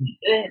exciting.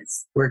 It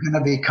is. We're going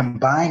to be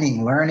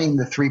combining learning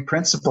the three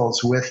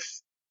principles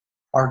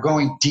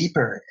going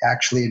deeper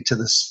actually into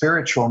the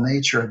spiritual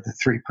nature of the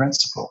three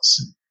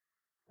principles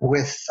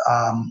with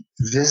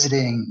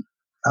visiting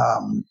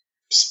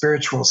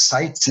spiritual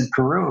sites in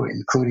Peru,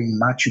 including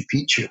Machu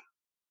Picchu.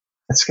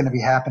 It's going to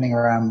be happening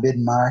around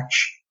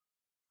mid-March,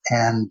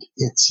 and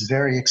it's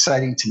very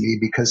exciting to me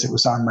because it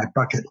was on my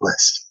bucket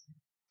list.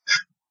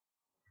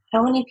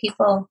 How many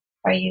people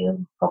are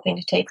you hoping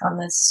to take on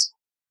this?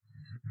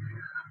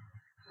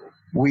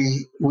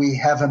 We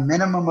have a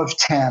minimum of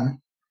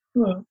 10,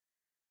 and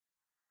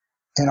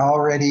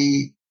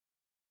already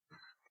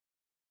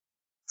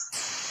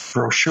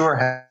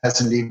brochure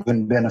hasn't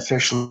even been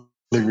officially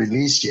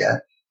released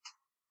yet.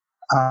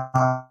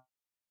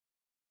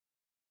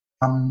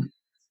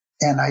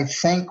 And I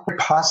think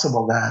it's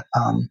possible that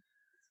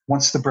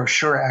once the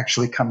brochure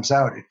actually comes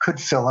out, it could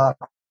fill up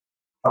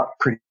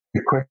pretty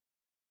quick.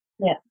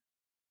 Yeah.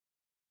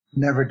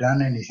 Never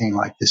done anything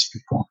like this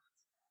before.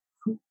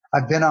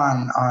 I've been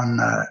on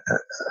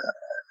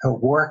a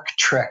work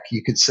trek,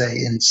 you could say,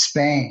 in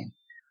Spain,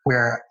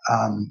 where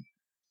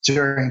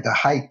during the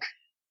hike,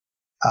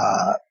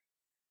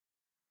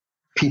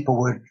 people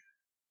would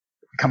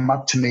come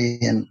up to me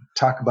and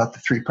talk about the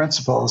three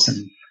principles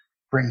and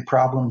bring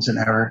problems and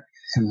error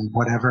and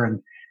whatever,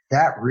 and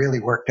that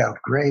really worked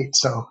out great.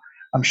 So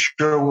I'm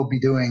sure we'll be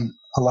doing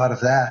a lot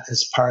of that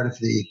as part of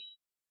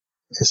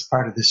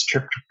this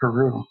trip to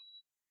Peru.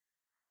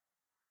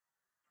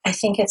 I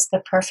think it's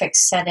the perfect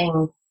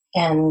setting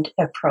and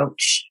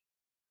approach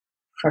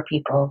for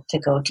people to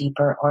go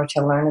deeper or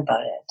to learn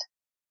about it.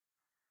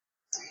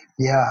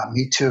 Yeah,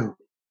 me too.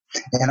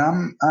 And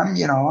I'm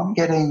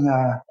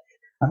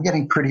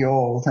getting pretty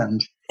old,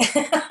 and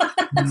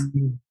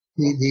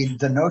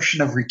the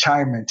notion of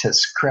retirement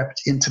has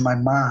crept into my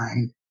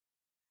mind.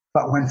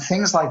 But when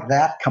things like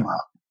that come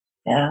up,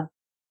 yeah,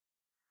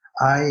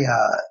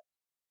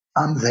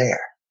 I'm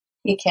there.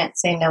 You can't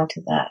say no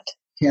to that.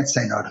 Can't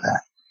say no to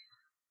that.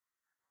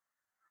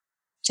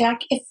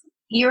 Jack, if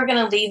you were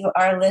going to leave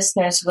our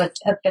listeners with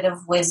a bit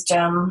of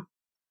wisdom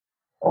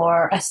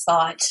or a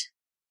thought,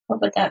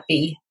 what would that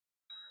be?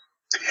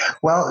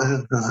 Well,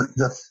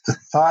 the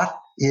thought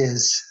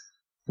is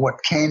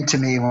what came to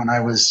me when I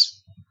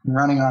was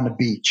running on the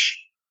beach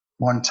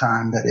one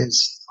time. That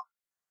is,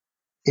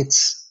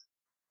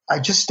 I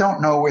just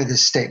don't know where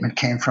this statement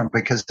came from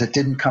because it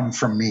didn't come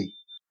from me,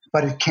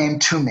 but it came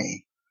to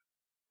me.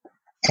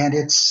 And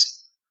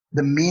it's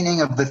the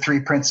meaning of the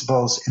three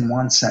principles in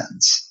one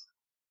sentence.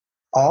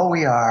 All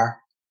we are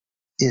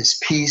is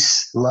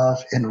peace,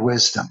 love, and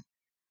wisdom,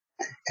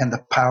 and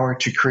the power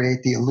to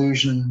create the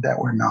illusion that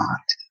we're not.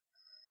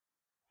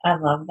 I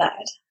love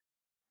that.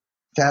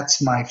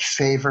 That's my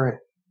favorite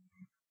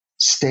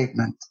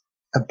statement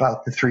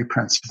about the three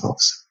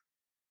principles.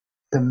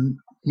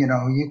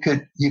 You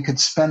could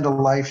spend a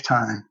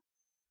lifetime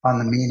on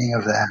the meaning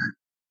of that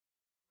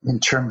in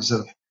terms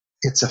of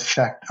its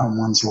effect on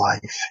one's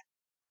life.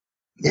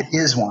 It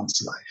is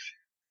one's life.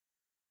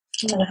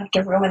 I'm going to have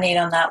to ruminate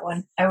on that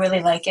one. I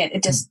really like it.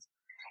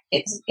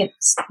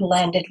 It's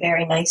landed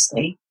very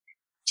nicely.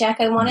 Jack,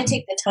 I want to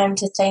take the time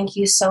to thank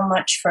you so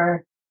much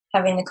for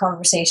having the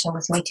conversation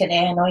with me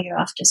today. I know you're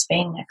off to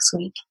Spain next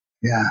week.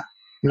 Yeah,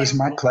 it was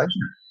my pleasure.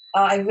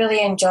 I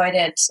really enjoyed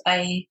it.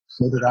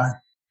 So did I.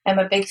 I'm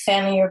a big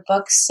fan of your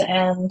books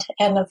and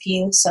of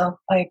you, so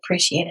I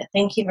appreciate it.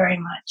 Thank you very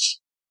much.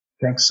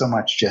 Thanks so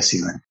much,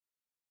 Jessie-Lynn.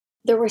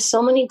 There were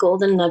so many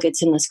golden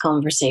nuggets in this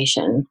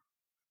conversation.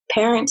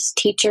 Parents,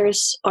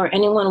 teachers, or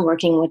anyone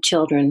working with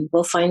children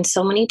will find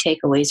so many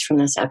takeaways from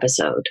this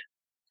episode.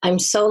 I'm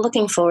so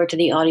looking forward to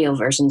the audio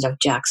versions of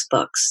Jack's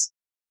books.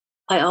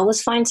 I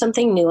always find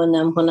something new in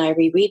them when I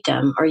reread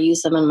them or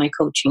use them in my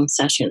coaching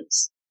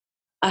sessions.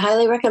 I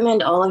highly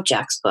recommend all of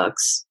Jack's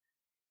books.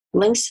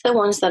 Links to the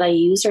ones that I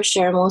use or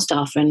share most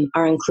often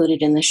are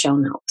included in the show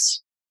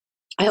notes.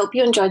 I hope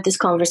you enjoyed this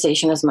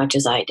conversation as much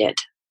as I did.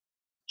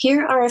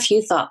 Here are a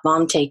few thought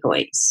bomb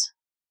takeaways.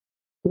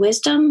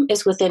 Wisdom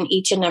is within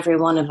each and every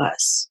one of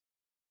us.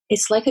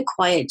 It's like a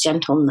quiet,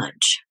 gentle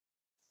nudge.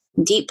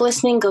 Deep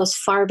listening goes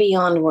far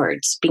beyond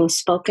words being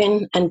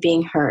spoken and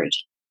being heard.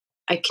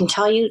 I can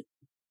tell you,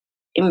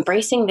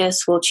 embracing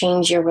this will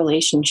change your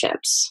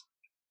relationships.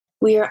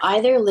 We are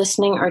either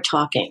listening or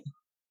talking.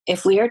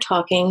 If we are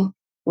talking,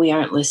 we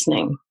aren't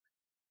listening.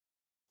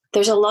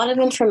 There's a lot of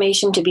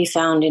information to be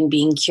found in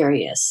being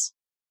curious,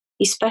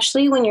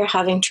 especially when you're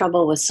having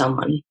trouble with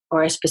someone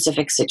or a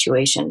specific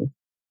situation.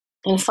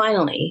 And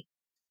finally,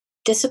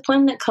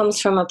 discipline that comes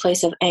from a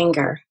place of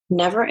anger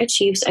never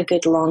achieves a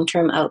good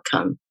long-term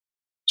outcome.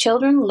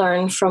 Children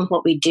learn from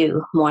what we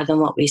do more than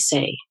what we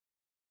say.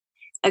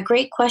 A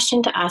great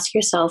question to ask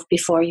yourself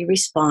before you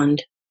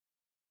respond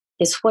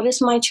is, what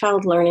is my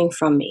child learning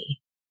from me?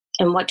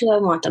 And what do I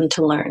want them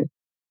to learn?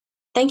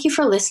 Thank you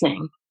for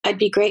listening. I'd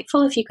be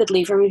grateful if you could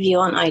leave a review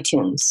on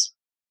iTunes.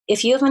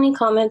 If you have any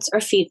comments or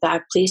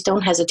feedback, please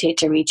don't hesitate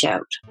to reach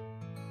out.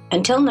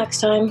 Until next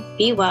time,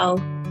 be well,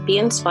 be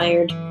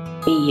inspired,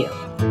 be you.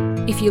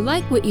 If you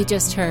like what you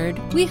just heard,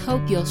 we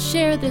hope you'll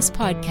share this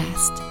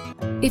podcast.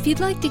 If you'd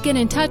like to get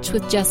in touch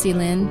with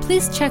Jessie-Lynn,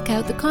 please check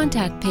out the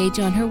contact page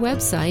on her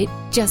website,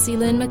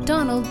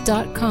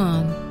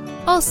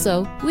 jessielynnmcdonald.com.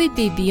 Also, we'd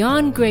be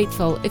beyond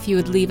grateful if you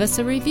would leave us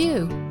a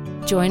review.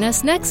 Join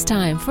us next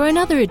time for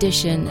another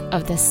edition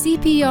of the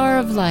CPR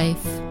of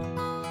Life.